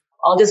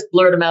 I'll just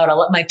blurt them out. I'll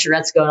let my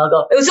Tourette's go and I'll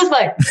go, it was just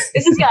fine.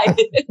 It's this guy.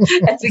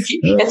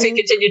 as we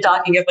continue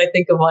talking, if I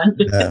think of one.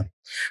 Yeah.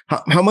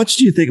 How much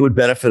do you think it would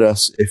benefit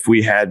us if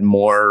we had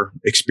more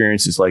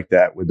experiences like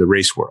that with the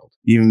race world?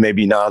 Even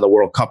maybe not on the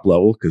World Cup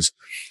level, because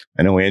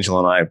I know Angela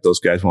and I, those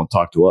guys won't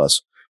talk to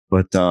us.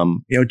 But,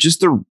 just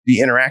the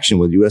interaction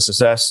with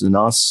USSS and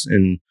us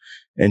and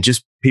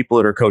just people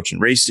that are coaching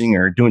racing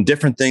or doing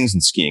different things in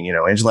skiing.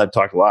 Angela had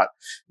talked a lot,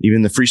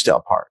 even the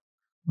freestyle part.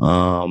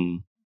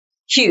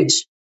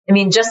 Huge. I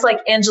mean, just like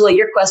Angela,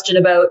 your question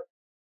about,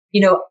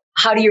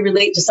 how do you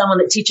relate to someone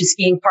that teaches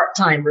skiing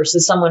part-time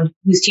versus someone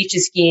who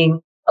teaches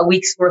skiing a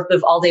week's worth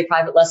of all-day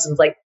private lessons?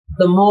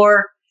 The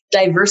more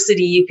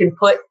diversity you can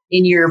put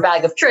in your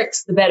bag of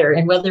tricks, the better.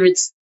 And whether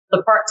it's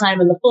the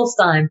part-time and the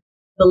full-time,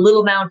 the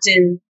little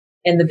mountain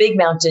and the big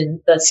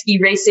mountain, the ski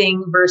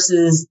racing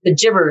versus the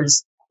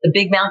jibbers, the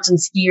big mountain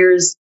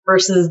skiers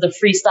versus the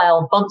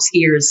freestyle bump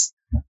skiers,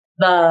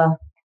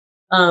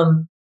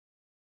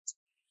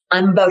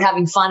 I'm about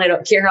having fun, I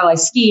don't care how I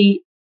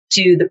ski,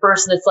 to the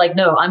person that's like,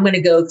 no, I'm going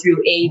to go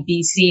through A,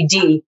 B, C,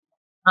 D.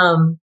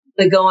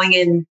 The going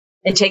in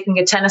and taking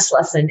a tennis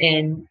lesson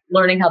and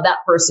learning how that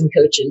person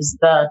coaches,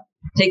 the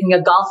taking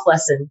a golf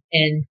lesson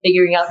and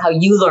figuring out how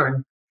you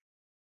learn.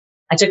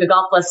 I took a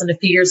golf lesson a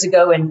few years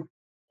ago and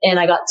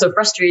I got so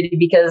frustrated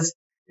because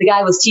the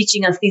guy was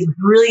teaching us these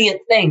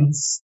brilliant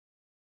things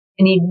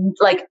And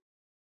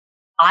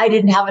I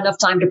didn't have enough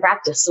time to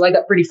practice. So I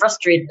got pretty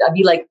frustrated. I'd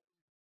be like,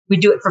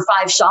 we'd do it for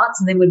 5 shots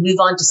and then we'd move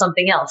on to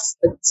something else.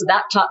 So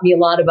that taught me a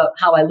lot about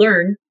how I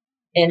learn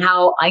and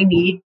how I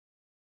need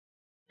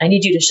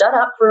you to shut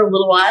up for a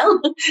little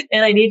while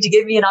and I need to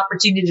give me an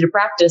opportunity to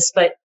practice.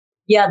 But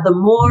yeah, the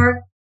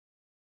more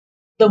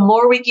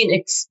we can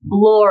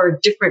explore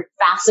different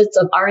facets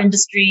of our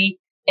industry,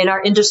 and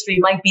our industry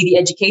might be the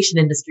education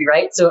industry,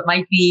 right? So it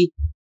might be,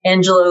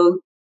 Angelo,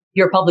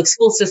 your public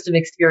school system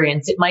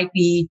experience. It might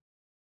be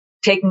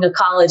taking a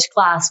college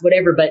class,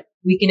 whatever, but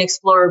we can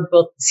explore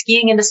both the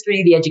skiing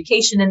industry, the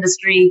education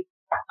industry.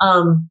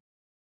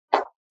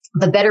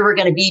 The better we're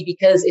going to be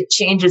because it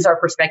changes our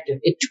perspective.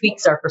 It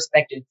tweaks our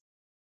perspective.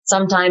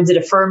 Sometimes it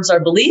affirms our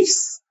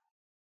beliefs.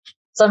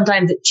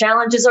 Sometimes it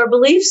challenges our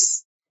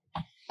beliefs.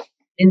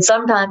 And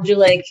sometimes you're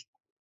like,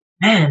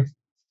 man,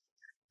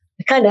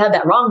 I kind of had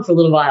that wrong for a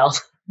little while.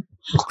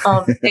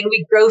 And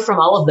we grow from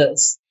all of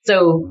those.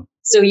 So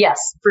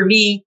yes, for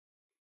me,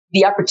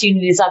 the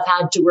opportunities I've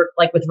had to work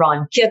like with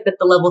Ron Kipp at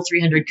the level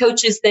 300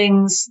 coaches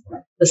things,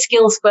 the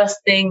Skills Quest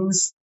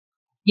things.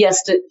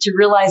 Yes, to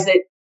realize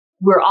that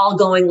we're all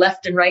going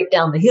left and right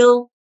down the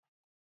hill.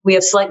 We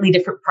have slightly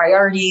different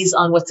priorities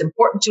on what's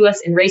important to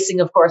us. In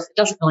racing, of course, it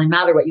doesn't really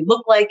matter what you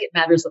look like. It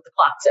matters what the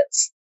clock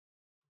says.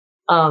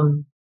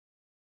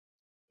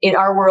 In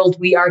our world,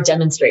 we are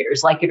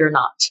demonstrators, like it or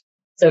not.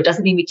 So it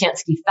doesn't mean we can't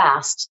ski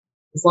fast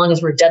as long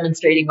as we're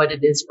demonstrating what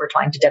it is we're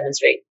trying to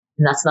demonstrate.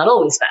 And that's not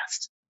always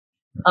fast.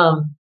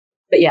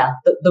 But yeah,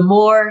 the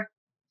more,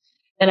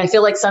 and I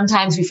feel like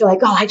sometimes we feel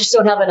like, oh, I just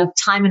don't have enough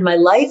time in my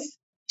life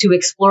to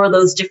explore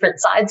those different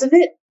sides of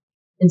it.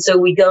 And so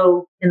we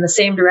go in the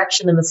same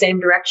direction, in the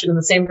same direction, in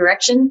the same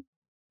direction.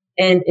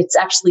 And it's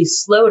actually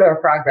slowed our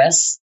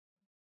progress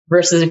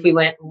versus if we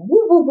went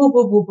woo, woo, woo,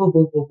 woo, woo, woo,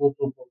 woo, woo, woo,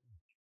 woo, woo,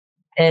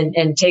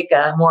 and take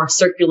a more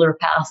circular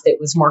path that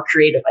was more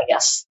creative, I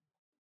guess.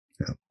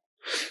 Yeah.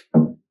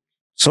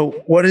 So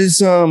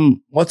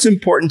what's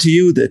important to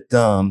you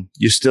that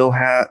you still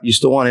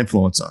want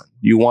influence on?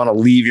 You want to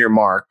leave your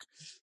mark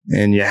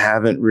and you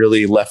haven't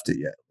really left it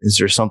yet. Is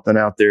there something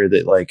out there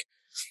that like,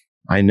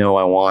 I know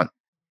I want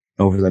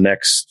over the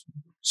next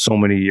so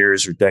many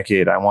years or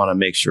decade, I want to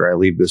make sure I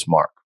leave this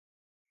mark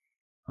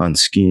on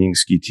skiing,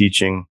 ski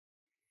teaching?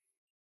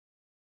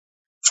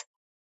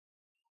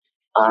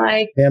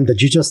 Ma'am,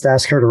 did you just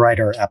ask her to write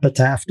her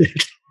epitaph,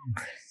 dude?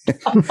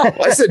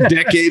 Well, I said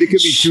decade. It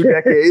could be 2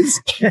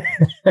 decades.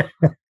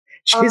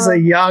 She's a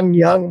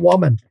young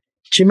woman.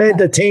 She made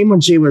the team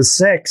when she was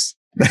 6.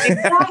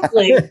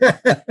 Exactly.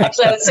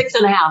 Actually, I was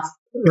 6.5.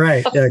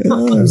 Right. Yeah, I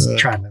was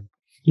trying to.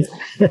 Yeah.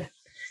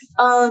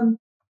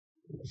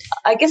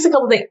 I guess a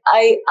couple things.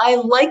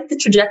 I like the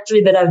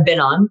trajectory that I've been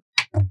on.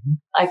 Mm-hmm.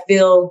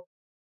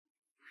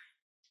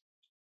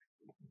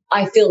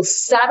 I feel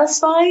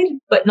satisfied,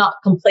 but not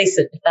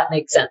complacent, if that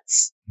makes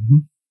sense. Mm-hmm.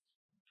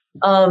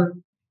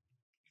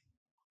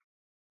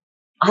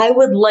 I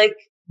would like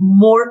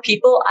more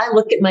people. I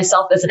look at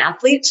myself as an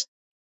athlete.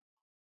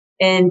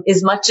 And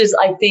as much as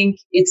I think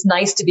it's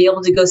nice to be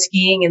able to go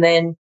skiing and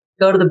then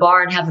go to the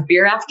bar and have a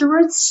beer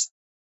afterwards,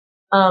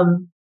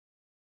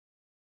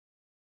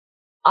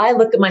 I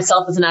look at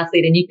myself as an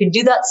athlete, and you can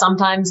do that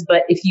sometimes,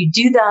 but if you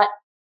do that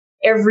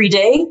every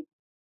day,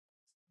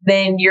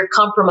 then you're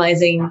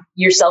compromising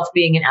yourself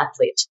being an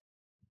athlete.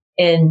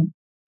 And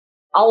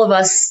all of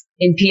us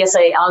in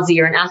PSIA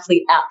AASI are an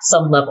athlete at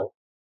some level.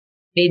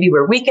 Maybe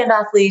we're weekend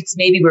athletes,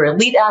 maybe we're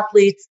elite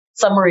athletes,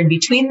 somewhere in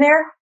between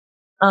there.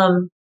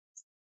 But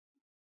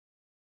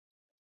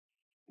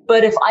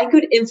if I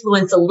could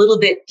influence a little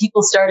bit,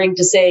 people starting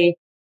to say,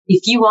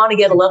 if you want to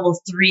get a level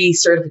 3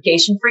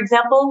 certification, for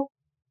example,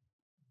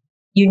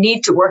 you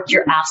need to work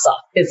your ass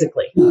off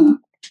physically and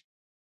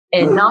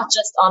not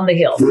just on the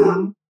hill.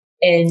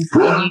 And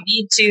you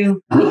need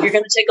to, if you're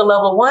going to take a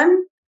level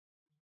 1,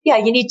 yeah,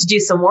 you need to do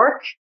some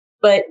work,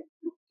 but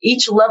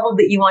each level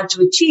that you want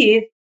to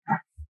achieve,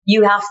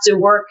 you have to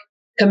work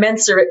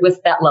commensurate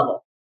with that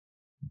level.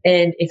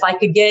 And if I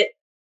could get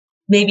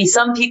maybe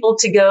some people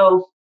to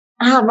go,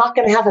 I'm not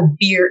going to have a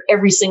beer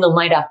every single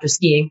night after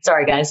skiing.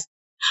 Sorry, guys.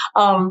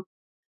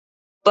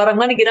 But I'm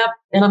going to get up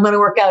and I'm going to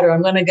work out, or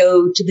I'm going to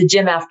go to the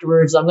gym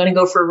afterwards. I'm going to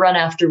go for a run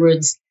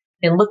afterwards,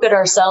 and look at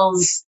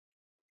ourselves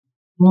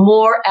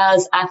more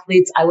as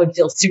athletes. I would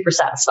feel super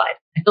satisfied.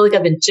 I feel like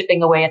I've been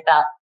chipping away at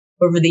that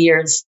over the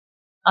years.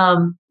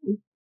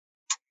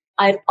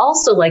 I'd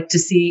also like to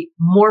see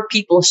more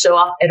people show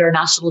up at our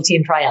national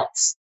team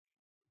tryouts.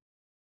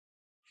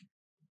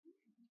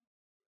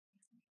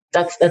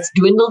 That's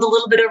dwindled a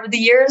little bit over the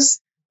years.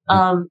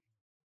 So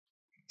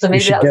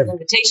maybe that was an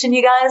invitation,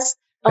 you guys.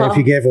 If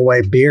you gave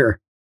away beer.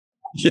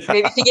 Yeah.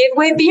 Maybe if you gave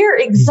away beer.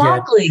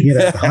 Exactly. You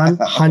get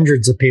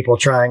hundreds of people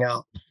trying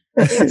out.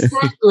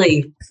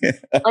 Exactly.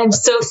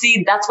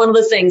 That's one of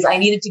those things I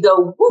needed to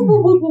go whoop,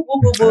 whoop, whoop, whoop,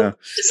 whoop, whoop,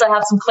 just so I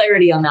have some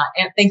clarity on that.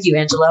 And thank you,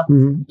 Angelo.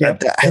 Mm-hmm. Yeah,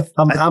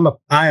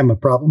 I am a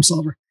problem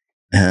solver.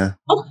 Yeah.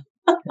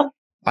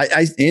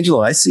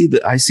 Angela, I see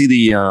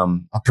the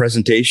a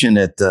presentation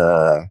at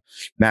the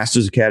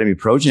Masters Academy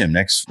Pro Gym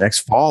next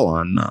fall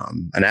on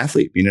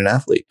being an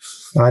athlete.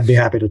 I'd be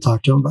happy to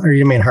talk to him. Or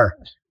you mean her?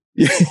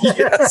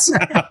 Yes.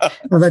 I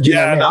thought you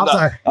meant me.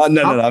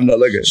 No, I'm not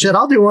looking. Shit,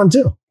 I'll do one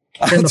too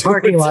in the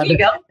parking lot.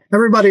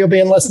 Everybody will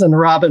be listening to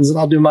Robbins, and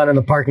I'll do mine in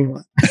the parking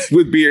lot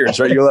with beers.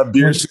 Right? You'll have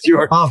beers with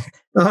yours.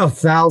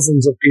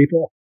 Thousands of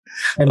people.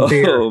 And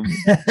beer.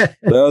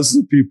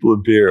 Thousands of people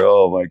and beer.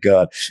 Oh my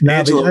God. No,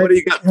 Angela, what do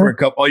you got for a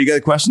couple? Oh, you got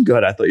a question? Go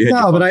ahead. I thought you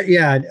had. No, but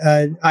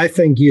I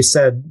think you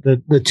said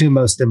the two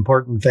most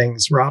important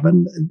things,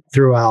 Robin,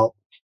 throughout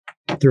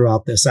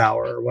this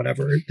hour or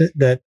whatever,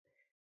 that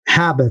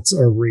habits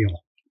are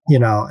real,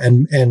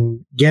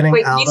 and getting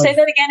Wait, out. Wait, can you say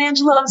that again,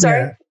 Angela? I'm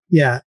sorry.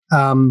 Yeah.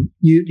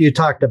 You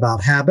talked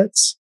about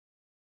habits.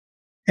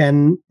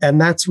 And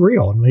that's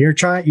real. And when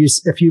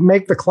if you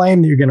make the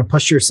claim that you're going to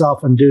push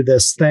yourself and do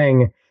this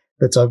thing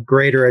that's a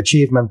greater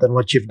achievement than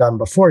what you've done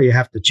before, you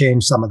have to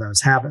change some of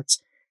those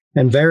habits.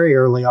 And very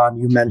early on,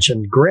 you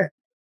mentioned grit,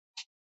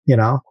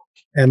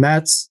 and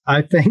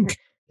I think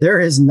there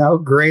is no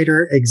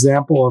greater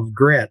example of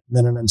grit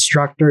than an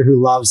instructor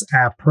who loves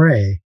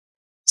après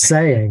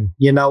saying,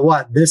 you know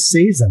what, this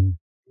season,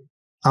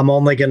 I'm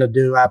only going to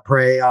do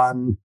après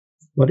on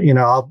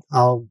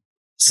I'll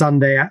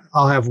Sunday,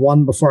 I'll have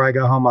one before I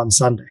go home on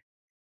Sunday.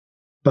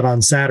 But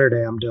on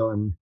Saturday, I'm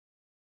doing,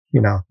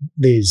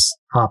 these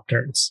hop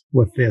turns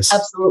with this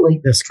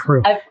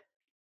crew.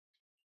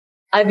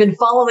 I've been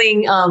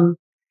following,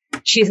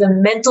 she's a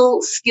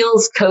mental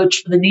skills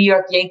coach for the New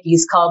York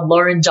Yankees called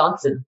Lauren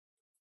Johnson.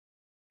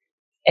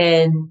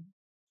 And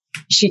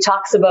she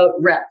talks about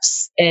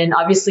reps. And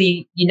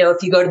obviously,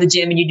 if you go to the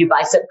gym and you do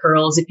bicep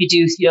curls, if you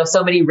do,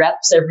 so many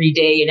reps every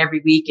day and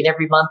every week and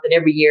every month and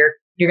every year,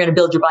 you're going to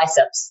build your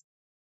biceps.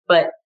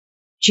 But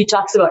she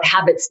talks about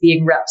habits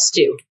being reps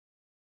too.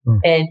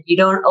 And you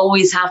don't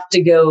always have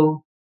to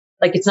go,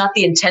 it's not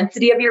the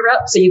intensity of your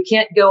reps. So you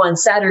can't go on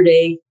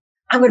Saturday,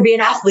 I'm going to be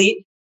an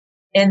athlete,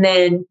 and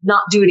then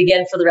not do it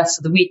again for the rest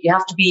of the week. You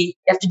have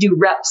to do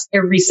reps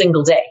every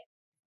single day.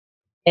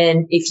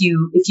 And if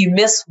you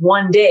miss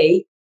one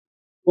day,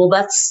 well,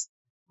 that's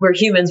where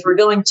humans we're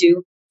going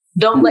to.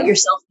 Don't let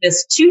yourself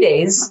miss 2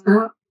 days,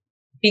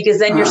 because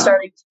then you're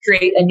starting to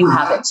create a new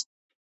habit.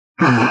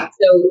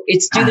 So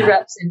it's do the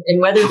reps,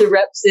 and whether the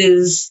reps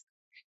is,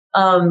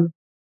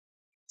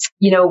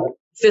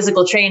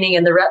 physical training,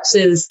 and the reps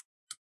is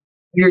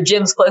your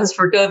gym's closed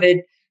for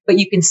COVID, but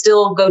you can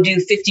still go do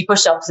 50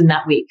 push-ups in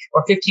that week,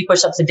 or 50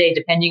 push-ups a day,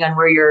 depending on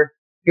where your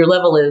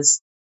level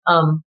is.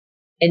 And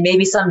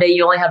maybe someday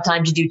you only have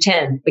time to do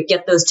 10, but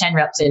get those 10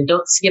 reps in.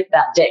 Don't skip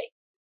that day.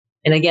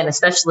 And again,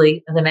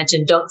 especially as I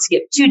mentioned, don't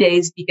skip 2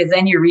 days, because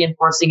then you're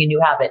reinforcing a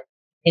new habit.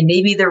 And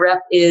maybe the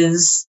rep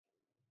is,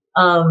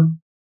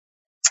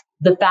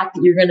 the fact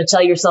that you're going to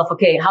tell yourself,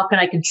 okay, how can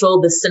I control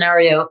this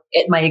scenario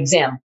at my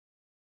exam?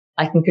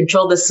 I can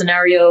control this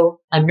scenario.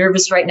 I'm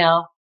nervous right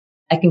now.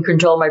 I can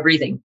control my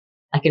breathing.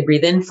 I can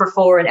breathe in for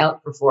 4 and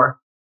out for 4,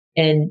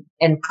 and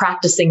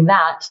practicing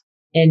that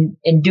and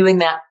doing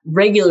that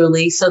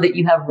regularly so that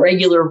you have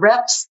regular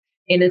reps,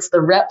 and it's the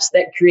reps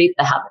that create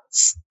the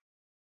habits.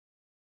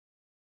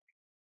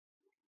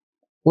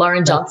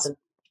 Lauren Johnson.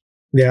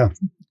 Yeah.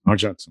 Lauren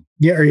Johnson.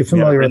 Yeah. Are you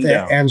familiar with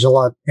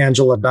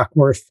Angela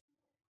Duckworth?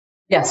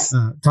 Yes.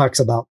 Talks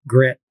about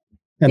grit,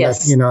 and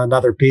that's,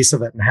 another piece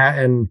of it,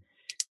 and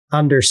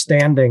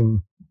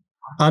understanding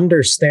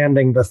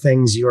the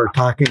things you're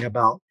talking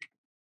about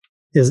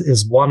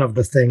is one of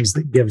the things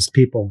that gives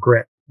people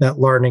grit. That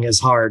learning is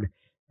hard,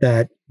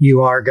 that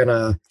you are going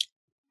to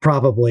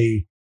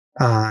probably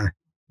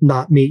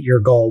not meet your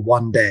goal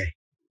one day,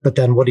 but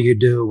then what do you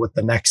do with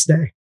the next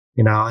day?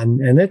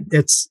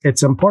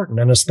 It's important.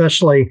 And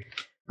especially,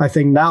 I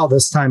think now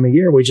this time of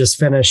year, we just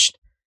finished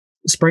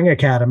Spring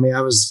Academy.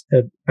 I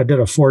did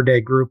a 4-day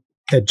group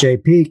at J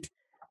Peak,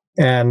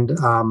 and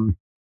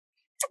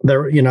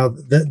there,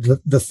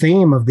 the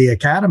theme of the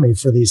academy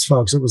for these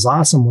folks, it was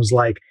awesome, was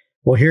like,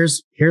 well,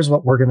 here's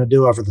what we're going to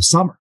do over the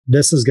summer.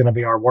 This is going to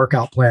be our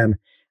workout plan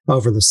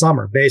over the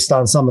summer, based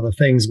on some of the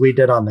things we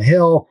did on the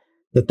hill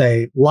that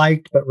they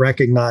liked, but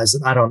recognized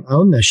that I don't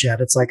own this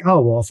yet. It's like,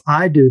 oh, well, if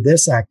I do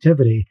this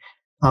activity,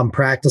 I'm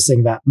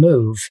practicing that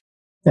move,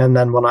 and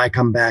then when I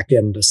come back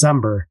in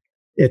December,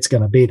 it's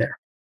going to be there.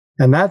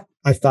 And that,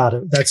 I thought,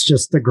 that's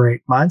just a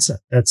great mindset.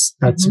 That's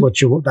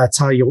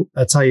how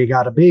you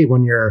got to be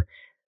when you're,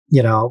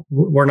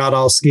 we're not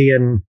all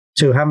skiing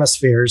 2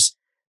 hemispheres,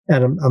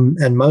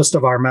 and most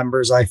of our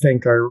members, I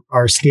think, are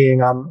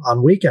maybe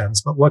on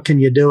weekends. But what can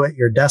you do at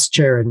your desk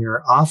chair in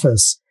your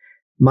office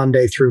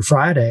Monday through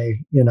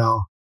Friday?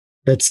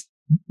 That's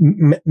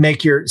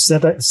make your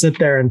sit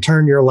there and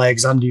turn your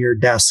legs under your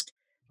desk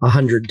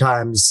 100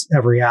 times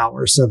every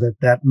hour, so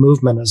that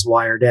movement is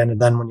wired in.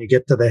 And then when you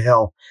get to the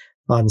hill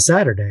on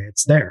Saturday,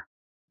 it's there.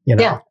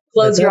 Yeah.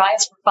 Close your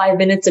eyes for 5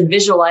 minutes and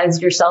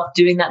visualize yourself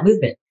doing that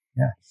movement.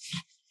 Yeah.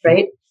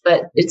 Right.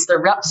 But it's the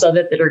reps of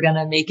it that are going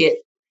to make it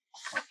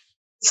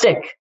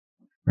stick.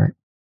 Right.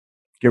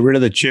 Get rid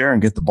of the chair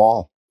and get the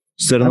ball.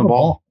 Sit on the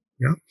ball.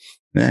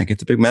 Yeah, get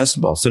the big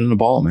medicine ball, sit in the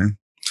ball, man.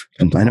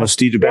 And I know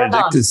Steve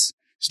DeBenedictis,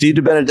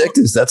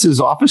 that's his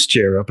office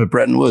chair up at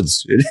Bretton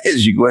Woods. It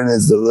is. You go in,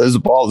 there's a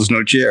ball, there's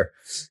no chair.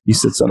 He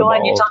sits on the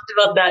ball. You talked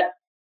about that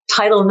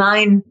Title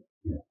IX.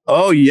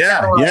 Oh,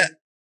 yeah.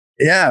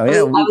 Yeah.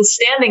 I was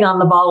standing on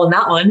the ball in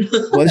that one.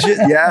 Was it?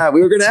 Yeah,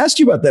 we were going to ask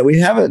you about that. We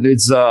haven't.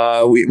 It's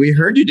we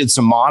heard you did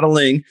some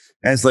modeling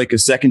as like a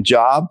second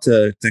job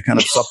to kind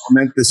of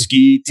supplement the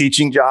ski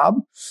teaching job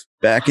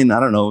back in, I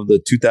don't know, the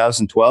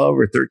 2012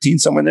 or 13,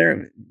 somewhere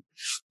there.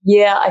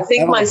 Yeah, I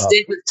think my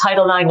stint with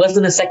Title IX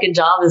wasn't a second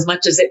job as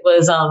much as it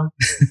was. I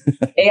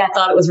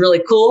thought it was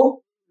really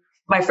cool.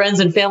 My friends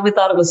and family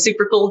thought it was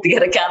super cool to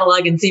get a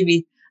catalog and see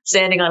me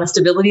standing on a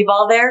stability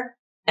ball there.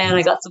 And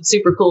I got some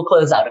super cool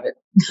clothes out of it.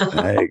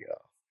 There you go.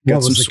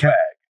 Got some swag.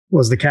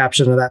 Was the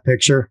caption of that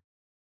picture?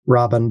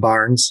 Robin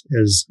Barnes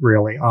is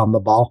really on the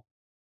ball.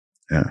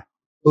 Yeah.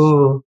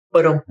 Ooh.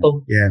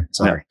 Yeah.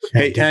 Sorry.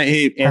 Yeah.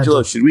 Hey,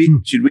 Angelo, should we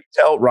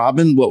tell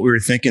Robin what we were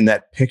thinking?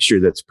 That picture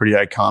that's pretty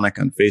iconic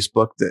on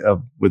Facebook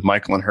with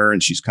Michael and her,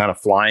 and she's kind of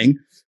flying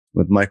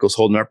with Michael's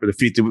holding her up with the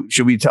feet.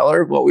 Should we tell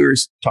her what we were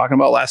talking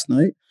about last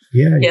night?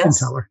 Yeah, you can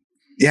tell her.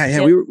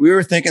 Yeah. We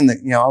were thinking that,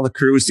 all the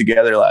crew was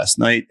together last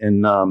night.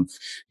 And,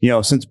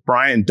 since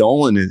Brian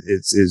Dolan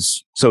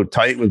is so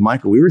tight with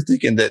Michael, we were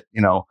thinking that,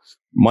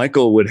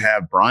 Michael would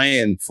have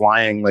Brian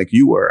flying like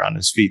you were on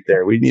his feet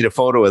there. We need a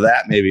photo of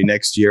that maybe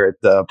next year at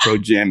the Pro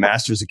Jam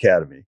Masters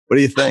Academy. What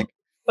do you think?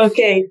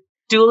 Okay.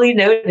 Duly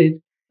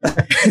noted.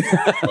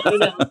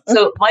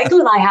 So Michael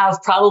and I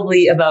have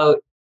probably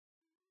about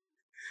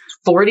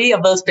 40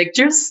 of those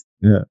pictures.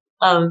 Yeah.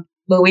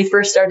 When we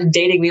first started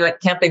dating, we went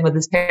camping with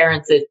his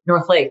parents at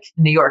North Lake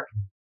in New York.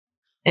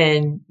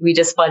 And we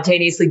just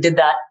spontaneously did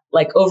that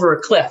like over a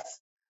cliff.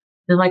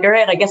 And I'm like, all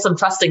right, I guess I'm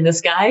trusting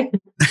this guy.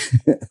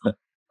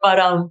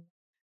 But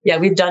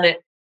we've done it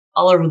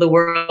all over the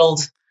world,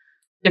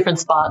 different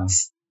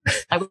spots.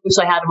 I wish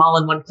I had them all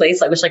in one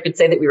place. I wish I could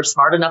say that we were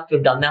smart enough to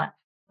have done that,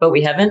 but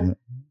we haven't.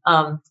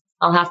 I'll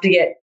have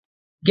to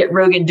get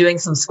Rogan doing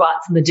some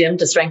squats in the gym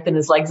to strengthen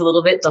his legs a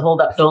little bit to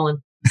hold up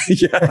Dolan.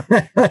 Yeah.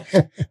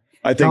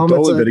 I think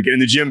Dolan better get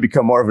in the gym,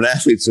 become more of an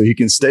athlete so he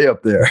can stay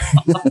up there.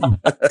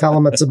 Tell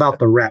him it's about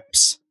the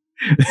reps.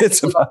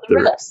 It's about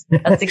the reps.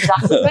 That's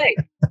exactly right.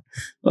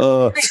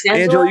 Thanks,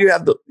 Angelo, you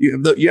have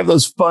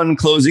those fun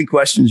closing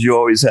questions you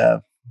always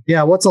have.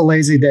 Yeah, what's a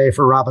lazy day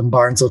for Robin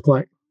Barnes look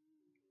like?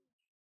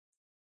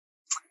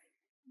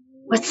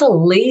 What's a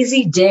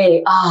lazy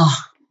day?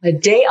 A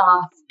day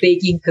off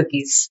baking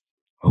cookies.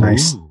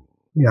 Nice.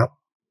 Yep.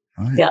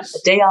 Nice. Yeah, a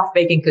day off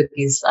baking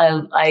cookies.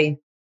 I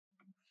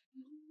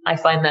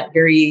find that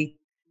very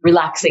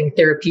relaxing,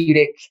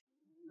 therapeutic.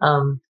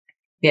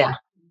 Yeah.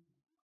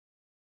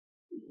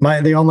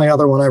 The only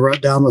other one I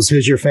wrote down was,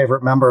 who's your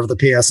favorite member of the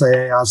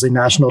PSIA AASI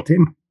national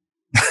team?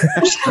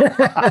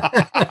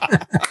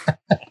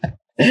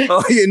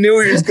 Oh, you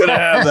knew he was going to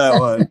have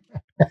that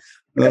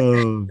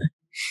one.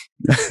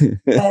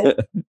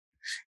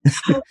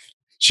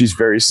 She's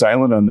very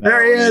silent on that.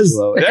 There he is.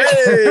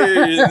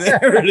 Hey,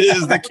 there it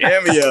is, the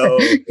cameo.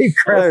 He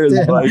crept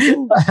in.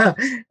 Michael.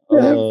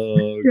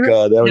 Oh,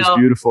 God, that was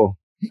beautiful.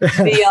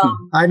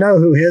 I know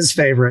who his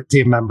favorite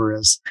team member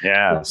is.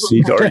 Yeah,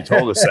 he already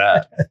told us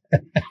that.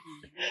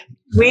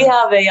 We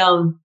have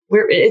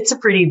it's a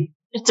pretty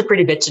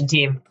bitchin'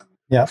 team.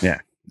 Yeah. So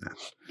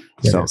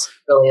it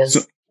really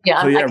is. I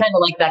kind of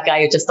like that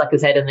guy who just stuck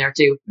his head in there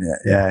too.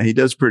 Yeah, he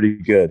does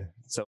pretty good.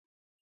 So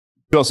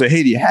Bill say,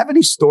 hey, do you have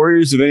any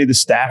stories of any of the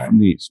staff from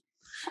these?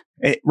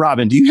 Hey,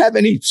 Robin, do you have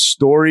any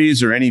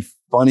stories or any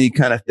funny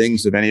kind of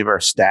things of any of our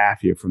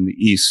staff here from the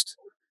East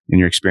in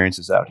your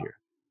experiences out here?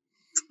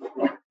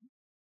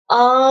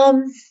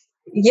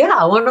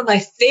 One of my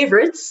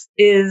favorites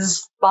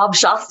is Bob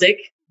Shostak.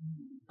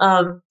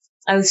 I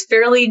was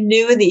fairly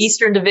new in the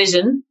Eastern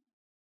Division,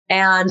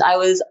 and I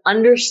was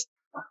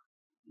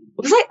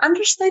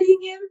understudying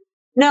him?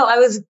 No,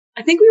 I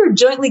think we were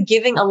jointly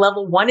giving a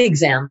level 1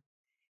 exam,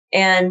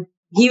 and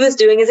he was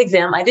doing his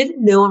exam. I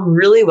didn't know him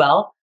really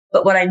well,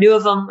 but what I knew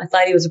of him, I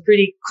thought he was a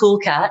pretty cool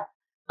cat.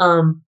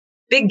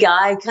 Big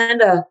guy,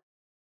 kind of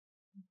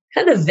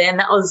then.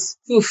 That was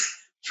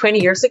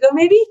 20 years ago,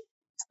 maybe.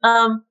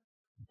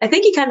 I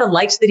think he kind of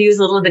liked that he was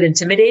a little bit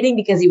intimidating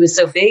because he was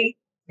so big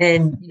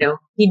and,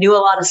 he knew a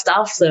lot of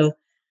stuff. So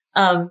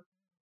I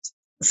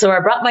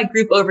brought my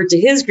group over to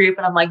his group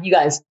and I'm like, you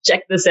guys,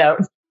 check this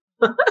out.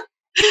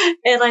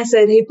 And I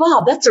said, hey,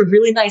 Bob, that's a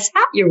really nice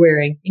hat you're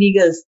wearing. And he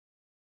goes,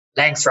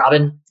 thanks,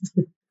 Robin.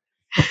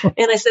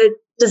 And I said,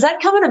 does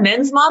that come in a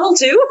men's model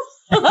too?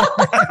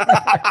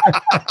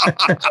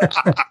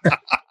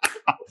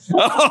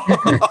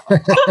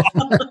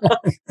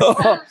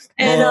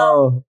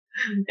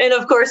 And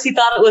of course he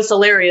thought it was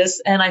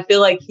hilarious. And I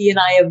feel like he and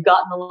I have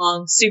gotten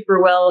along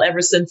super well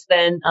ever since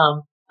then.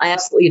 I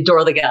absolutely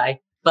adore the guy,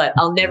 but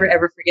I'll never,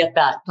 ever forget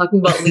that. Talking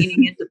about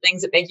leaning into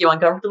things that make you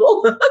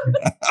uncomfortable.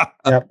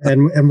 Yep.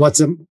 And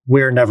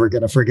we're never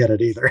going to forget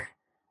it either.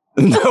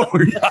 No,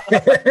 we're not.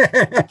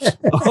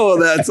 Oh,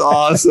 that's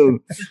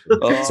awesome.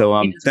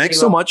 So thanks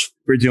so much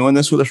for doing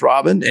this with us,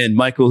 Robin, and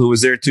Michael, who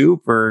was there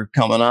too, for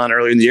coming on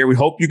earlier in the year. We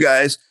hope you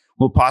guys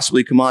will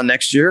possibly come on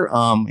next year.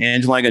 Angela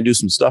and I going to do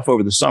some stuff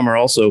over the summer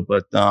also,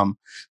 but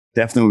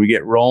definitely we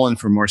get rolling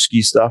for more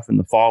ski stuff in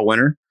the fall,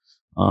 winter.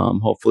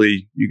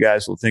 Hopefully you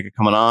guys will think of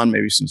coming on,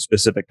 maybe some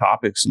specific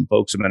topics. Some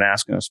folks have been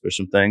asking us for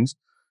some things.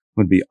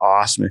 Would be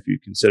awesome if you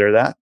consider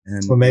that.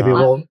 And well,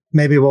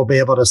 maybe we'll be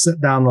able to sit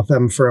down with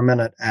them for a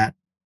minute at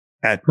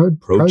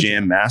Pro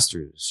Jam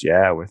Masters.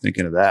 Yeah, we're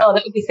thinking of that. Oh,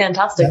 that would be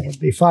fantastic. That would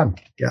be fun.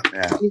 Yeah,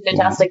 that would be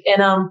fantastic.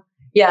 And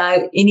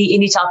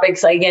any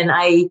topics. Again,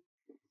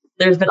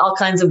 there's been all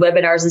kinds of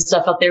webinars and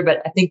stuff out there,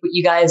 but I think what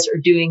you guys are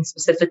doing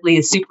specifically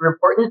is super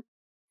important.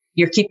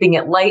 You're keeping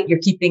it light. You're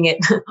keeping it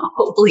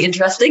hopefully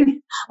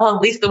interesting.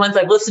 At least the ones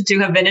I've listened to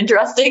have been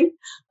interesting.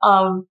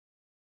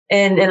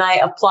 And I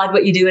applaud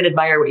what you do and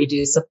admire what you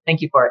do. So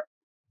thank you for it.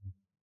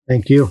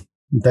 Thank you.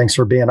 And thanks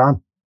for being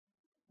on.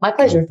 My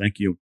pleasure. Thank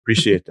you.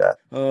 Appreciate that.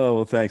 Oh,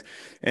 well, thanks.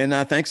 And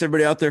thanks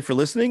everybody out there for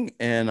listening.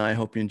 And I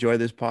hope you enjoy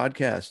this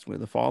podcast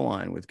with the Fall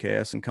Line with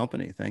KS and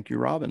Company. Thank you,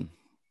 Robin.